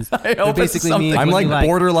means. I hope It basically it's means I'm when like you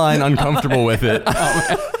borderline uncomfortable with it.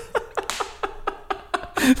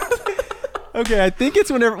 Okay, I think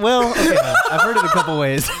it's whenever. Well, okay, I've heard it a couple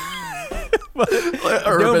ways.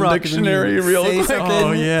 Urban rock is when Dictionary, you real say quick. something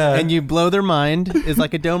Oh, yeah. and you blow their mind is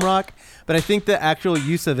like a dome rock. But I think the actual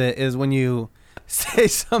use of it is when you say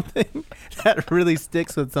something that really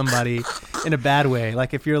sticks with somebody in a bad way.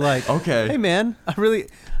 Like if you're like, Okay. hey man, I really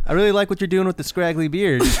like what you're doing with the scraggly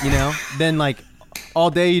beard, then like all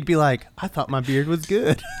day you'd be like, I thought my beard was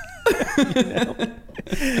good.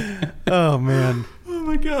 Oh man. Oh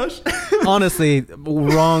my gosh. Honestly,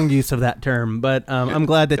 wrong use of that term, but I'm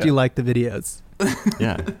glad that you like the videos.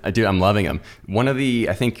 Yeah, I do. I'm loving them. One of the,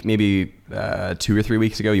 I think maybe 2 or 3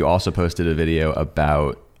 weeks ago, you also posted a video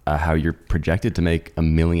about how you're projected to make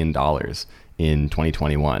 $1 million in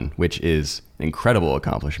 2021, which is an incredible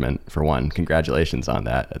accomplishment for one. Congratulations on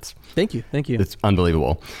that. Thank you. It's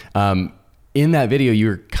unbelievable. In that video,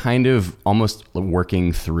 you're kind of almost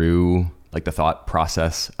working through like the thought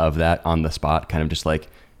process of that on the spot, kind of just like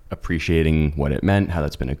appreciating what it meant, how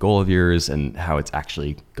that's been a goal of yours, and how it's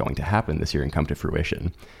actually going to happen this year and come to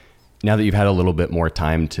fruition. Now that you've had a little bit more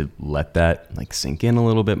time to let that like sink in a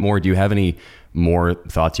little bit more, do you have any more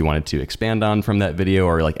thoughts you wanted to expand on from that video,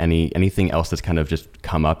 or like anything else that's kind of just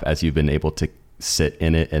come up as you've been able to sit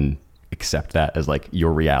in it and accept that as like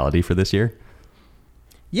your reality for this year?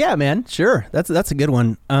 Yeah, man. Sure. That's a good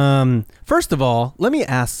one. First of all, let me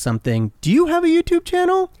ask something. Do you have a YouTube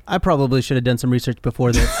channel? I probably should have done some research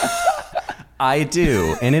before this. I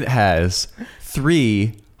do, and it has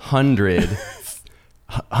 300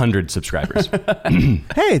 subscribers.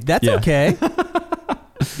 Hey, that's okay.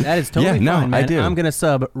 That is totally fine, man. I do. I'm going to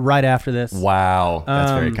sub right after this. Wow,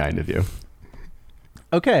 that's very kind of you.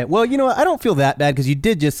 Okay. Well, you know what? I don't feel that bad because you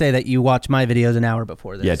did just say that you watch my videos an hour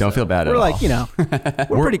before this. Yeah, don't feel bad at all. We're like,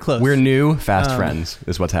 we're pretty close. We're new, fast friends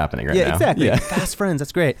is what's happening right now. Yeah, exactly. Yeah. Fast friends.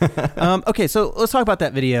 That's great. Okay, so let's talk about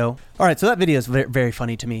that video. All right, so that video is very, very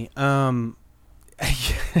funny to me.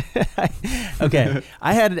 Okay,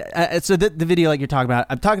 I had so the video like you're talking about.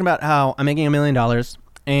 I'm talking about how I'm making $1 million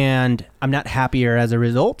and I'm not happier as a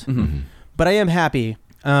result, but I am happy.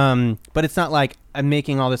 But it's not like I'm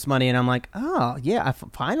making all this money and I'm like, oh yeah,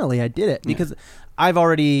 finally I did it, because I've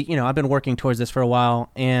already, I've been working towards this for a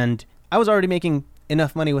while, and I was already making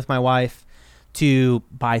enough money with my wife to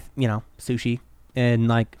buy, sushi and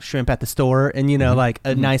like shrimp at the store and, like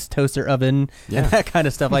a nice toaster oven and that kind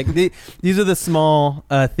of stuff. Like these are the small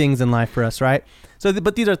things in life for us, right? So,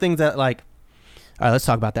 but these are things that like, all right, let's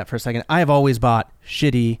talk about that for a second. I have always bought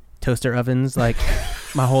shitty toaster ovens like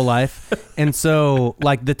my whole life. And so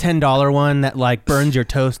like the $10 one that like burns your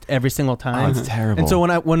toast every single time. Oh, it's terrible. And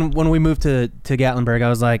so when we moved to Gatlinburg, I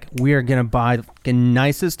was like, we are going to buy the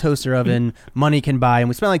nicest toaster oven money can buy. And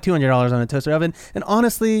we spent like $200 on a toaster oven. And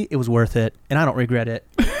honestly, it was worth it. And I don't regret it.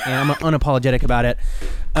 And I'm unapologetic about it.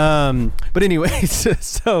 But anyways,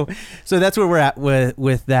 so that's where we're at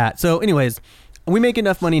with that. So anyways, we make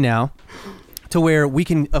enough money now to where we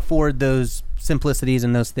can afford those simplicities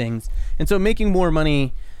and those things. And so making more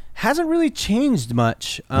money hasn't really changed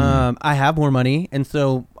much. I have more money. And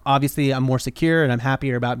so obviously I'm more secure and I'm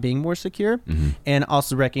happier about being more secure and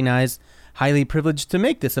also recognize highly privileged to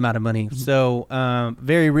make this amount of money. So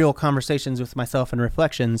very real conversations with myself and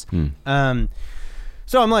reflections.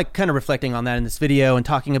 So I'm like kind of reflecting on that in this video and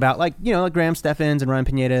talking about like, like Graham Steffens and Ryan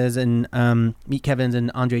Pinedas and Meet Kevins and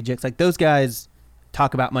Andre Jicks. Like those guys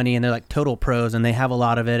talk about money and they're like total pros and they have a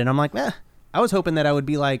lot of it. And I'm like, I was hoping that I would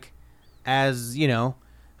be like as,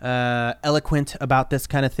 eloquent about this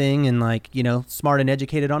kind of thing and like, smart and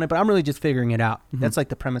educated on it, but I'm really just figuring it out. That's like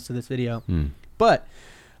the premise of this video. But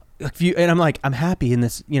and I'm like, I'm happy in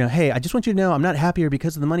this, hey, I just want you to know I'm not happier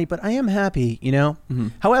because of the money, but I am happy,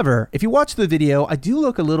 However, if you watch the video, I do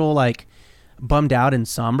look a little like bummed out and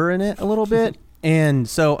somber in it a little bit. And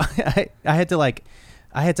so I had to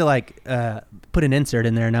put an insert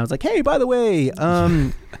in there and I was like, hey, by the way,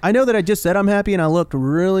 I know that I just said I'm happy and I looked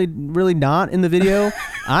really, really not in the video.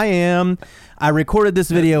 I am. I recorded this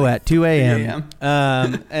video at 2 a.m.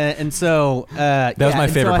 And so that was my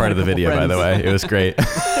favorite part of the video, by the way. It was great.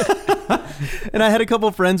 And I had a couple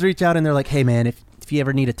of friends reach out and they're like, hey man, if you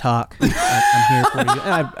ever need to talk, I'm here for you.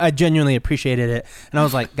 And I genuinely appreciated it. And I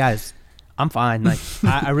was like, guys, I'm fine. Like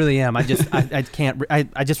I really am. I can't.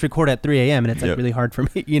 I just record at 3 a.m. and it's like really hard for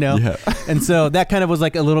me, Yeah. And so that kind of was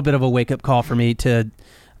like a little bit of a wake up call for me to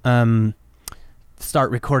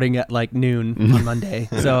start recording at like noon on Monday.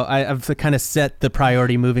 So I've kind of set the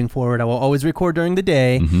priority moving forward. I will always record during the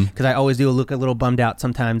day because I always do look a little bummed out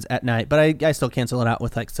sometimes at night, but I still cancel it out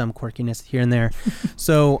with like some quirkiness here and there.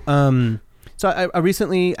 So I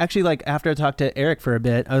recently actually like after I talked to Eric for a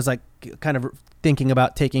bit, I was like kind of thinking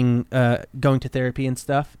about going to therapy and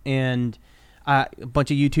stuff, and a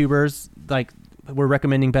bunch of YouTubers like were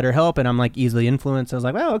recommending BetterHelp, and I'm like easily influenced. I was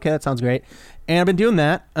like, well, okay, that sounds great, and I've been doing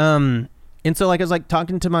that. And so like I was like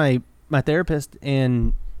talking to my therapist,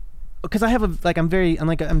 and because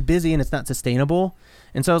I'm busy and it's not sustainable,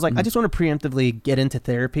 and so I was like, I just want to preemptively get into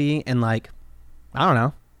therapy and like, I don't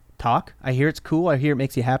know, talk. I hear it's cool. I hear it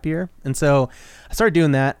makes you happier, and so I started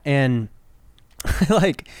doing that, and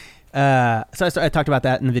like. So I talked about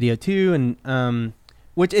that in the video too, and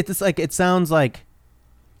which it's like it sounds like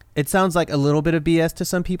a little bit of BS to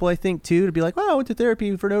some people, I think too, to be like, well, I went to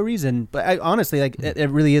therapy for no reason, but I honestly like it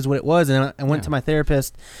really is what it was. And I went to my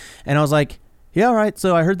therapist, and I was like, yeah, all right.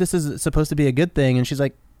 So I heard this is supposed to be a good thing, and she's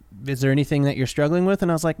like, is there anything that you're struggling with? And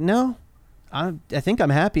I was like, no. I think I'm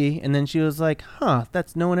happy. And then she was like,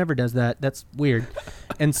 that's no one ever does that. That's weird.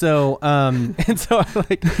 And so I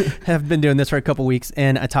like have been doing this for a couple weeks,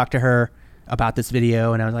 and I talked to her about this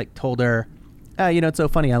video, and I was like, told her, it's so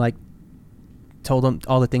funny. I like told them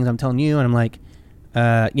all the things I'm telling you. And I'm like,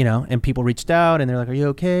 and people reached out and they're like, are you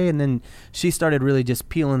okay? And then she started really just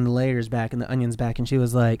peeling the layers back and the onions back. And she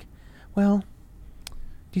was like, well, do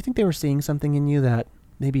you think they were seeing something in you that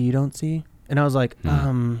maybe you don't see? And I was like,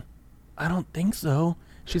 I don't think so.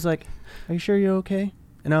 She's like, are you sure you're okay?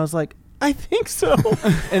 And I was like, I think so.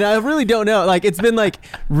 And I really don't know. Like, it's been like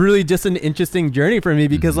really just an interesting journey for me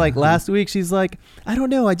because like last week she's like, I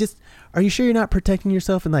don't know. Are you sure you're not protecting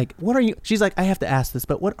yourself? And like, what are you? She's like, I have to ask this,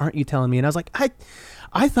 but what aren't you telling me? And I was like, I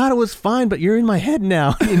thought it was fine, but you're in my head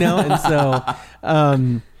now, And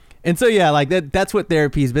so, yeah, like that's what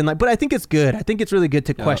therapy's been like. But I think it's good. I think it's really good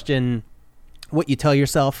to question what you tell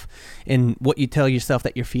yourself and what you tell yourself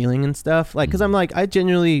that you're feeling and stuff. Like, cause I'm like, I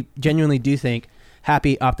genuinely do think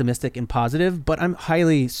happy, optimistic, and positive, but I'm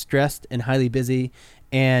highly stressed and highly busy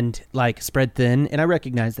and like spread thin. And I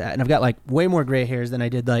recognize that. And I've got like way more gray hairs than I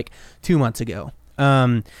did like 2 months ago.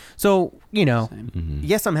 So,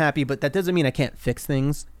 yes, I'm happy, but that doesn't mean I can't fix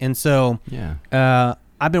things. And so,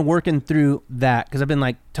 I've been working through that because I've been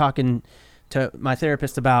like talking to my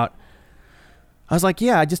therapist about, I was like,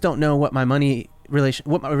 I just don't know what my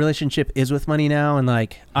what my relationship is with money now. And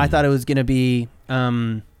like, I thought it was going to be,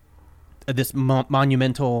 this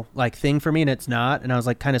monumental like thing for me, and it's not. And I was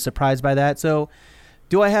like kind of surprised by that. So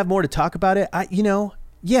do I have more to talk about it? I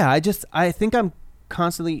think I'm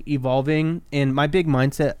constantly evolving, and my big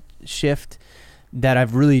mindset shift that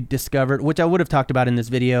I've really discovered, which I would have talked about in this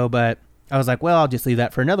video, but I was like, well, I'll just leave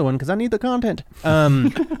that for another one because I need the content.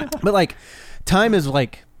 But like time is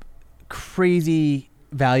like crazy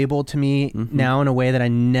valuable to me now in a way that I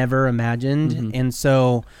never imagined. And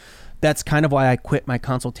so that's kind of why I quit my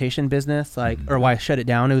consultation business, or why I shut it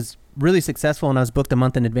down. It was really successful, and I was booked a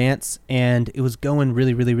month in advance, and it was going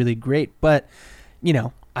really, really, really great. But,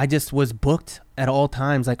 I just was booked at all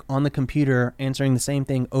times, like on the computer, answering the same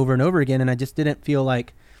thing over and over again. And I just didn't feel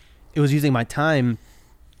like it was using my time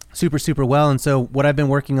super, super well. And so what I've been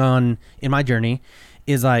working on in my journey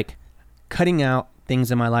is like cutting out things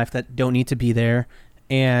in my life that don't need to be there,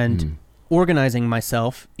 and organizing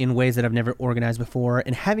myself in ways that I've never organized before,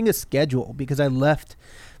 and having a schedule, because I left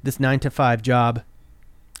this 9-to-5 job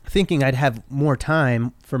thinking I'd have more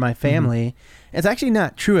time for my family. It's actually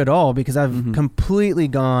not true at all, because I've completely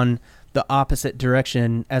gone the opposite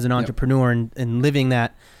direction as an entrepreneur, and living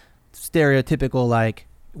that stereotypical like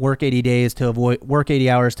work 80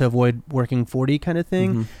 hours to avoid working 40 kind of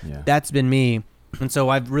thing. That's been me. And so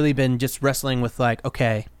I've really been just wrestling with like,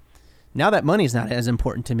 okay, now that money's not as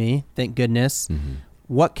important to me, thank goodness,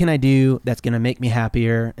 what can I do that's going to make me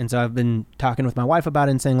happier? And so I've been talking with my wife about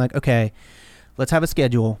it and saying like, okay, let's have a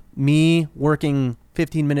schedule. Me working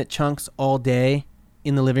 15-minute chunks all day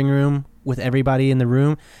in the living room with everybody in the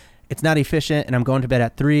room, it's not efficient, and I'm going to bed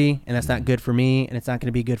at 3, and that's not good for me, and it's not going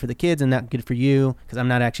to be good for the kids, and not good for you, because I'm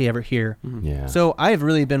not actually ever here. So I have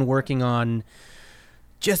really been working on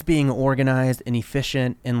just being organized and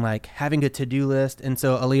efficient, and like having a to-do list. And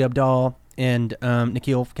so Ali Abdal and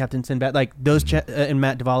Nikhil Captain Sinbad, like those and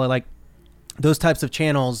Matt Davala, like those types of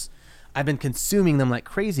channels, I've been consuming them like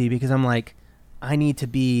crazy, because I'm like, I need to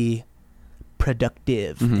be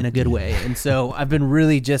productive in a good way. And so I've been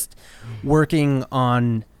really just working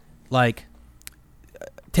on like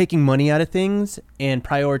taking money out of things and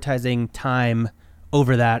prioritizing time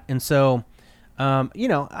over that. And so,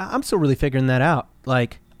 I'm still really figuring that out.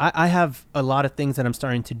 Like I have a lot of things that I'm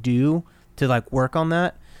starting to do to like work on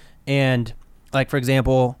that. And like, for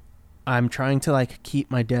example, I'm trying to like keep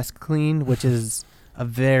my desk clean, which is a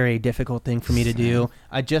very difficult thing for me to do.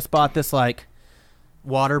 I just bought this like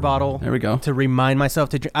water bottle. There we go. To remind myself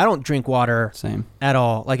to drink. I don't drink water at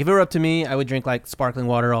all. Like if it were up to me, I would drink like sparkling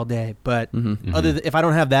water all day. But if I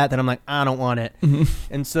don't have that, then I'm like, I don't want it.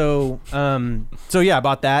 And so, I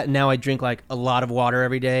bought that, and now I drink like a lot of water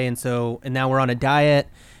every day. And now we're on a diet,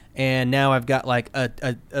 and now I've got like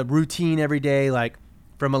a routine every day, like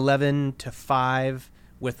from 11 to 5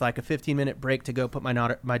 with like a 15-minute break to go put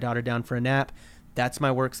my daughter down for a nap. That's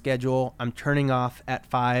my work schedule. I'm turning off at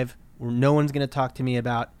 5. No one's going to talk to me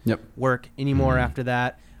about work anymore after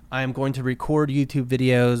that. I am going to record YouTube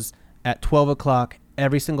videos at 12 o'clock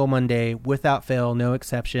every single Monday without fail, no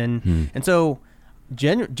exception. And so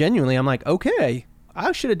genuinely, I'm like, okay,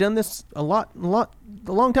 I should have done this a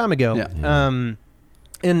long time ago.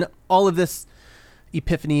 And all of this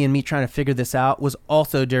epiphany and me trying to figure this out was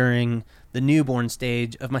also during the newborn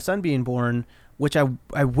stage of my son being born, which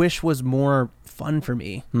I wish was more fun for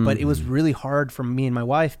me, but it was really hard for me and my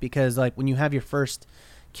wife, because like when you have your first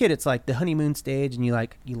kid, it's like the honeymoon stage, and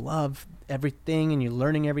you love everything and you're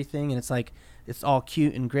learning everything, and it's like, it's all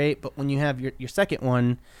cute and great. But when you have your second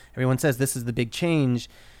one, everyone says this is the big change.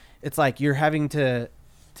 It's like you're having to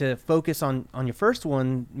focus on your first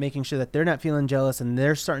one, making sure that they're not feeling jealous and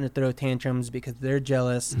they're starting to throw tantrums because they're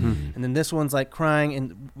jealous. And then this one's like crying,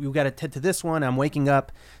 and we've got to tend to this one. I'm waking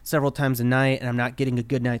up several times a night, and I'm not getting a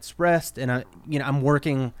good night's rest. And I'm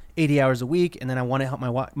working 80 hours a week, and then I want to help my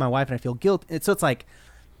wife, and I feel guilt. So it's like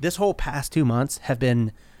this whole past 2 months have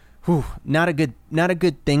been not a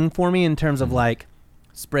good thing for me in terms of like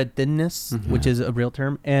spread thinness, which is a real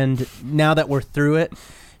term. And now that we're through it,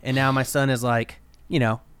 and now my son is like,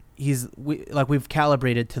 we've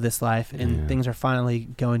calibrated to this life, and things are finally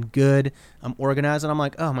going good. I'm organized, and I'm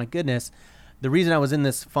like, oh my goodness. The reason I was in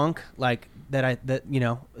this funk, like the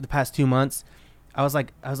past 2 months, I was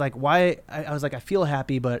like, why? I was like, I feel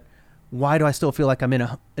happy, but why do I still feel like I'm in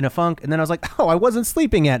a funk? And then I was like, oh, I wasn't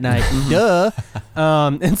sleeping at night. Duh.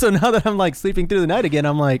 And so now that I'm like sleeping through the night again,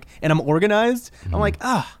 I'm like, and I'm organized. I'm like,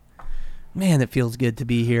 man, it feels good to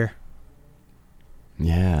be here.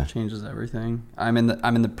 Yeah. Changes everything. I'm in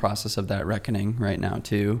the process of that reckoning right now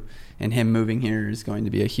too. And him moving here is going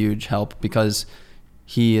to be a huge help, because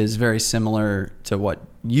he is very similar to what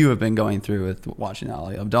you have been going through with watching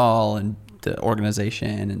Ali Abdal and the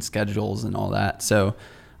organization and schedules and all that. So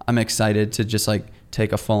I'm excited to just like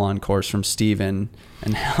take a full-on course from Steven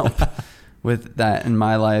and help with that in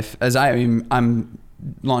my life. I'm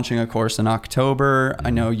launching a course in October. I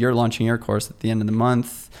know you're launching your course at the end of the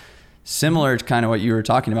month. Similar to kind of what you were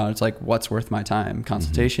talking about. It's like, what's worth my time?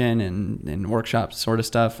 Consultation and workshops sort of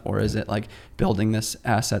stuff? Or is it like building this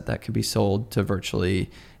asset that could be sold to virtually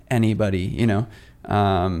anybody, you know?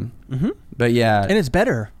 But yeah. And it's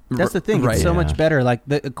better. That's the thing. Right. It's so much better. Like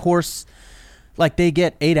the course, like they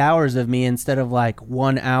get 8 hours of me instead of like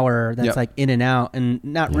 1 hour that's like in and out and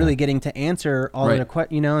not really getting to answer all of their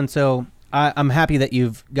questions, you know? And so I'm happy that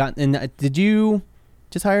you've gotten, and did you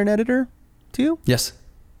just hire an editor too? Yes.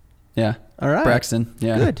 Yeah. All right. Braxton.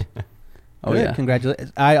 Yeah. Good. Oh, Good. yeah.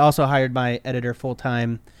 Congratulations. I also hired my editor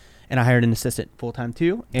full-time, and I hired an assistant full-time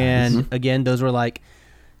too. And again, those were like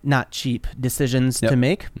not cheap decisions to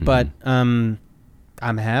make, but I'm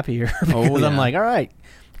happier because I'm like, all right,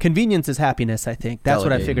 convenience is happiness, I think. That's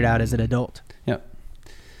what I figured out as an adult. Yep.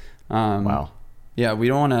 Wow. Yeah, we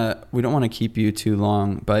don't want to keep you too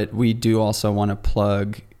long, but we do also want to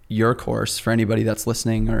plug your course for anybody that's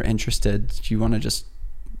listening or interested. Do you want to just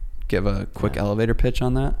give a quick elevator pitch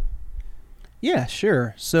on that? Yeah,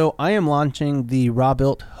 sure. So I am launching the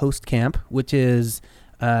Robuilt Host Camp, which is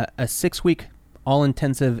a 6-week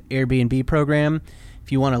all-intensive Airbnb program.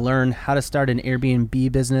 If you want to learn how to start an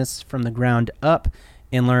Airbnb business from the ground up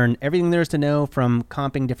and learn everything there is to know from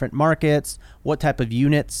comping different markets, what type of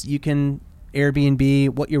units you can Airbnb,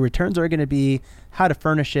 what your returns are going to be, how to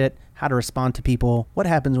furnish it, how to respond to people, what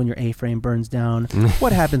happens when your A-frame burns down,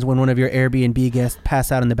 what happens when one of your Airbnb guests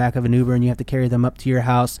pass out in the back of an Uber and you have to carry them up to your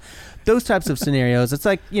house, those types of scenarios. It's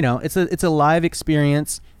like, you know, it's a live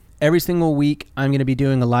experience. Every single week, I'm going to be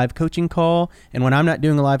doing a live coaching call. And when I'm not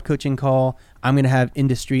doing a live coaching call, I'm going to have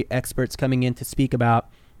industry experts coming in to speak about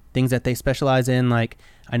things that they specialize in. Like,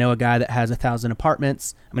 I know a guy that has 1,000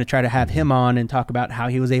 apartments. I'm going to try to have him on and talk about how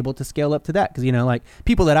he was able to scale up to that. Because, you know, like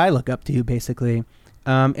people that I look up to, basically.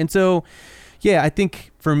 And so, yeah, I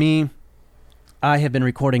think for me, I have been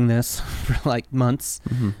recording this for like months,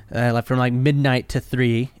 from like midnight to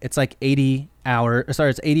 3. It's like 80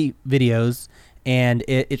 videos, and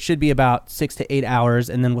it should be about 6 to 8 hours.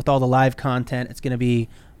 And then with all the live content, it's going to be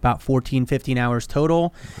about 14, 15 hours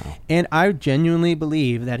total. Wow. And I genuinely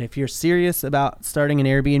believe that if you're serious about starting an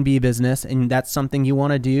Airbnb business and that's something you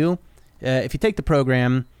want to do, if you take the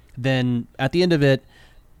program, then at the end of it,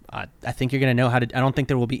 I think you're going to know how to. I don't think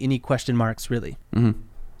there will be any question marks, really.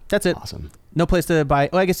 That's it. Awesome. No place to buy.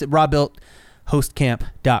 Oh, I guess at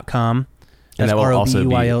robuilthostcamp.com. And that will also be,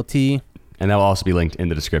 ROBUILT. and that will also be linked in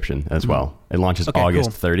the description as well. It launches August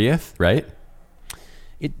 30th, right?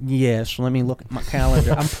 Yes, let me look at my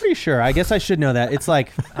calendar. I'm pretty sure. I guess I should know that. It's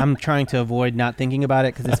like I'm trying to avoid not thinking about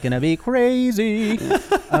it because it's going to be crazy.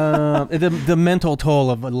 The mental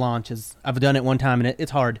toll of a launch is, I've done it one time and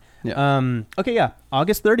it's hard. Yeah.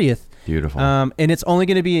 August 30th. Beautiful. And it's only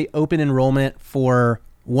going to be open enrollment for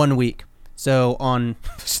 1 week. So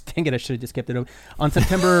dang it, I should have just kept it open. On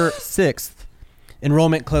September 6th,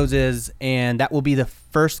 enrollment closes, and that will be the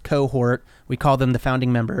first cohort. We call them the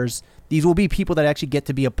founding members. These will be people that actually get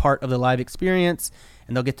to be a part of the live experience,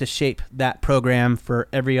 and they'll get to shape that program for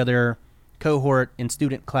every other cohort and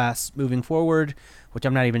student class moving forward, which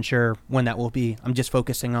I'm not even sure when that will be. I'm just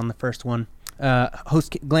focusing on the first one.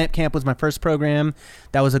 Glamp Camp was my first program.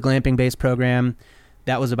 That was a glamping-based program.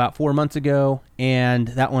 That was about 4 months ago, and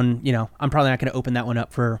that one, you know, I'm probably not going to open that one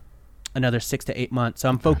up for another 6 to 8 months. So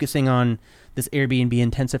I'm focusing on this Airbnb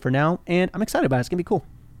intensive for now, and I'm excited about it. It's going to be cool.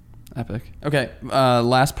 Epic. Okay.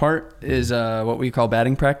 Last part is what we call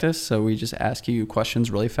batting practice. So we just ask you questions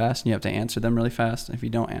really fast and you have to answer them really fast. And if you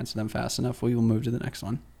don't answer them fast enough, we will move to the next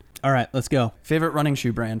one. All right, let's go. Favorite running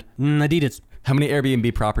shoe brand? Adidas. How many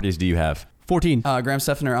Airbnb properties do you have? 14. Graham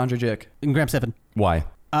Stephan or Andre Jick? Graham Stephan. Why?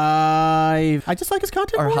 I just like his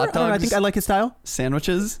content Or more. hot dogs? I think I like his style.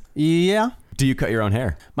 Sandwiches? Yeah. Do you cut your own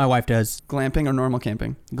hair? My wife does. Glamping or normal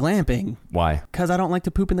camping? Glamping. Why? Because I don't like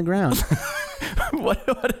to poop in the ground.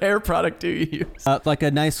 What hair product do you use? Like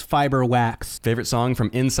a nice fiber wax. Favorite song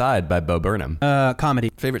from Inside by Bo Burnham?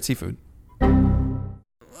 Comedy. Favorite seafood?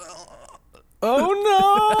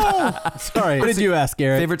 Oh, no. Sorry. What did you ask,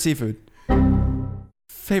 Garrett? Favorite seafood?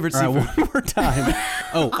 Favorite seafood? Right, one more time.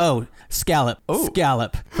 Scallop. Oh.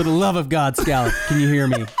 Scallop. For the love of God, scallop. Can you hear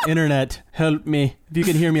me? Internet, help me. If you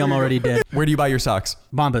can hear me, I'm already dead. Where do you buy your socks?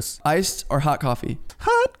 Bombas. Iced or hot coffee?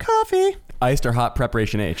 Hot coffee. Iced or hot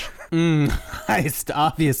Preparation H? Iced,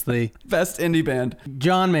 obviously. Best indie band?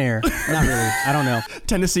 John Mayer. Not really. I don't know.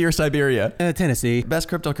 Tennessee or Siberia? Tennessee. Best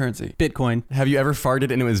cryptocurrency? Bitcoin. Have you ever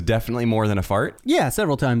farted and it was definitely more than a fart? Yeah,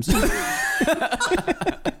 several times.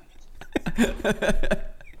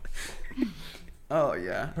 Oh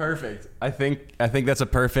yeah. Perfect. I think that's a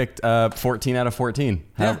perfect 14 out of 14.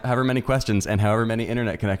 However many questions and however many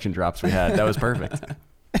internet connection drops we had. That was perfect.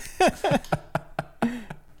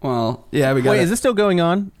 Well, yeah, we got. Wait, is this still going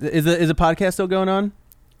on? Is the podcast still going on?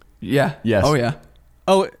 Yeah. Yes. Oh yeah.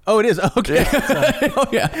 Oh, it is. Okay. Oh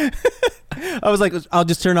yeah. I was like, I'll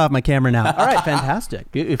just turn off my camera now. All right,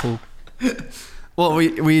 fantastic, beautiful. Well,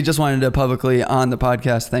 we just wanted to publicly on the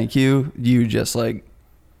podcast thank you. You just like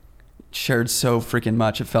shared so freaking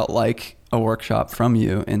much. It felt like a workshop from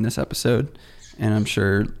you in this episode, and I'm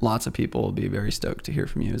sure lots of people will be very stoked to hear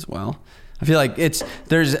from you as well. I feel like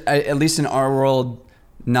there's at least in our world,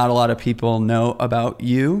 not a lot of people know about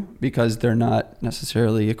you because they're not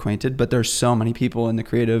necessarily acquainted, but there's so many people in the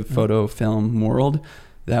creative photo film world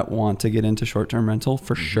that want to get into short-term rental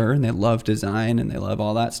for sure, and they love design and they love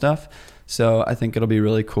all that stuff. So I think it'll be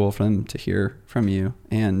really cool for them to hear from you,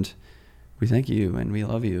 and we thank you and we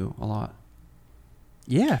love you a lot.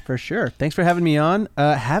 Yeah, for sure. Thanks for having me on.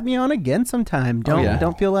 Have me on again sometime.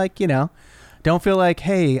 Don't feel like, don't feel like,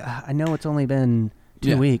 hey, I know it's only been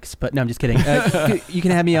 2 weeks, but no, I'm just kidding. You can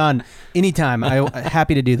have me on anytime. I'm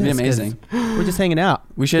happy to do this. It'd be amazing. We're just hanging out.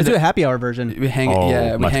 Let's do a happy hour version. We hang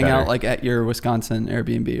better. out like at your Wisconsin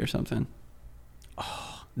Airbnb or something.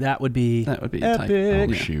 Oh, that would be epic. Tight.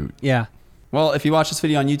 Oh, shoot. Yeah. Well, if you watch this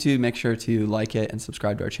video on YouTube, make sure to like it and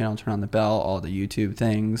subscribe to our channel, turn on the bell, all the YouTube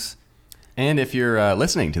things. And if you're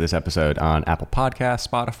listening to this episode on Apple Podcasts,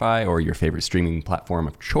 Spotify, or your favorite streaming platform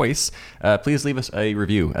of choice, please leave us a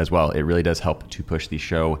review as well. It really does help to push the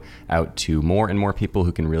show out to more and more people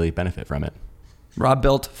who can really benefit from it.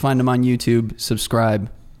 Robuilt, find them on YouTube,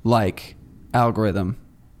 subscribe, like, algorithm.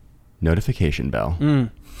 Notification bell.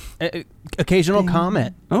 Occasional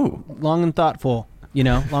comment. Oh. Long and thoughtful.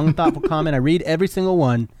 Long and thoughtful comment. I read every single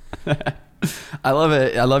one. I love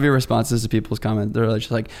it. I love your responses to people's comments. They're just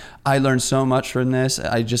like, I learned so much from this.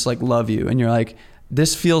 I just like love you. And you're like,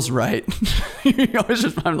 this feels right. You always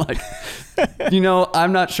just, I'm like,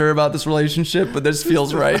 I'm not sure about this relationship, but this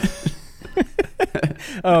feels right.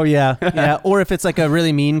 Oh yeah. Yeah. Or if it's like a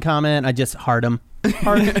really mean comment, I just heart them.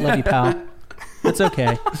 Love you, pal. It's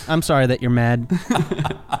okay. I'm sorry that you're mad.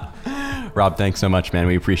 Rob, thanks so much, man.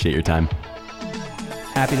 We appreciate your time.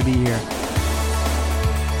 Happy to be here.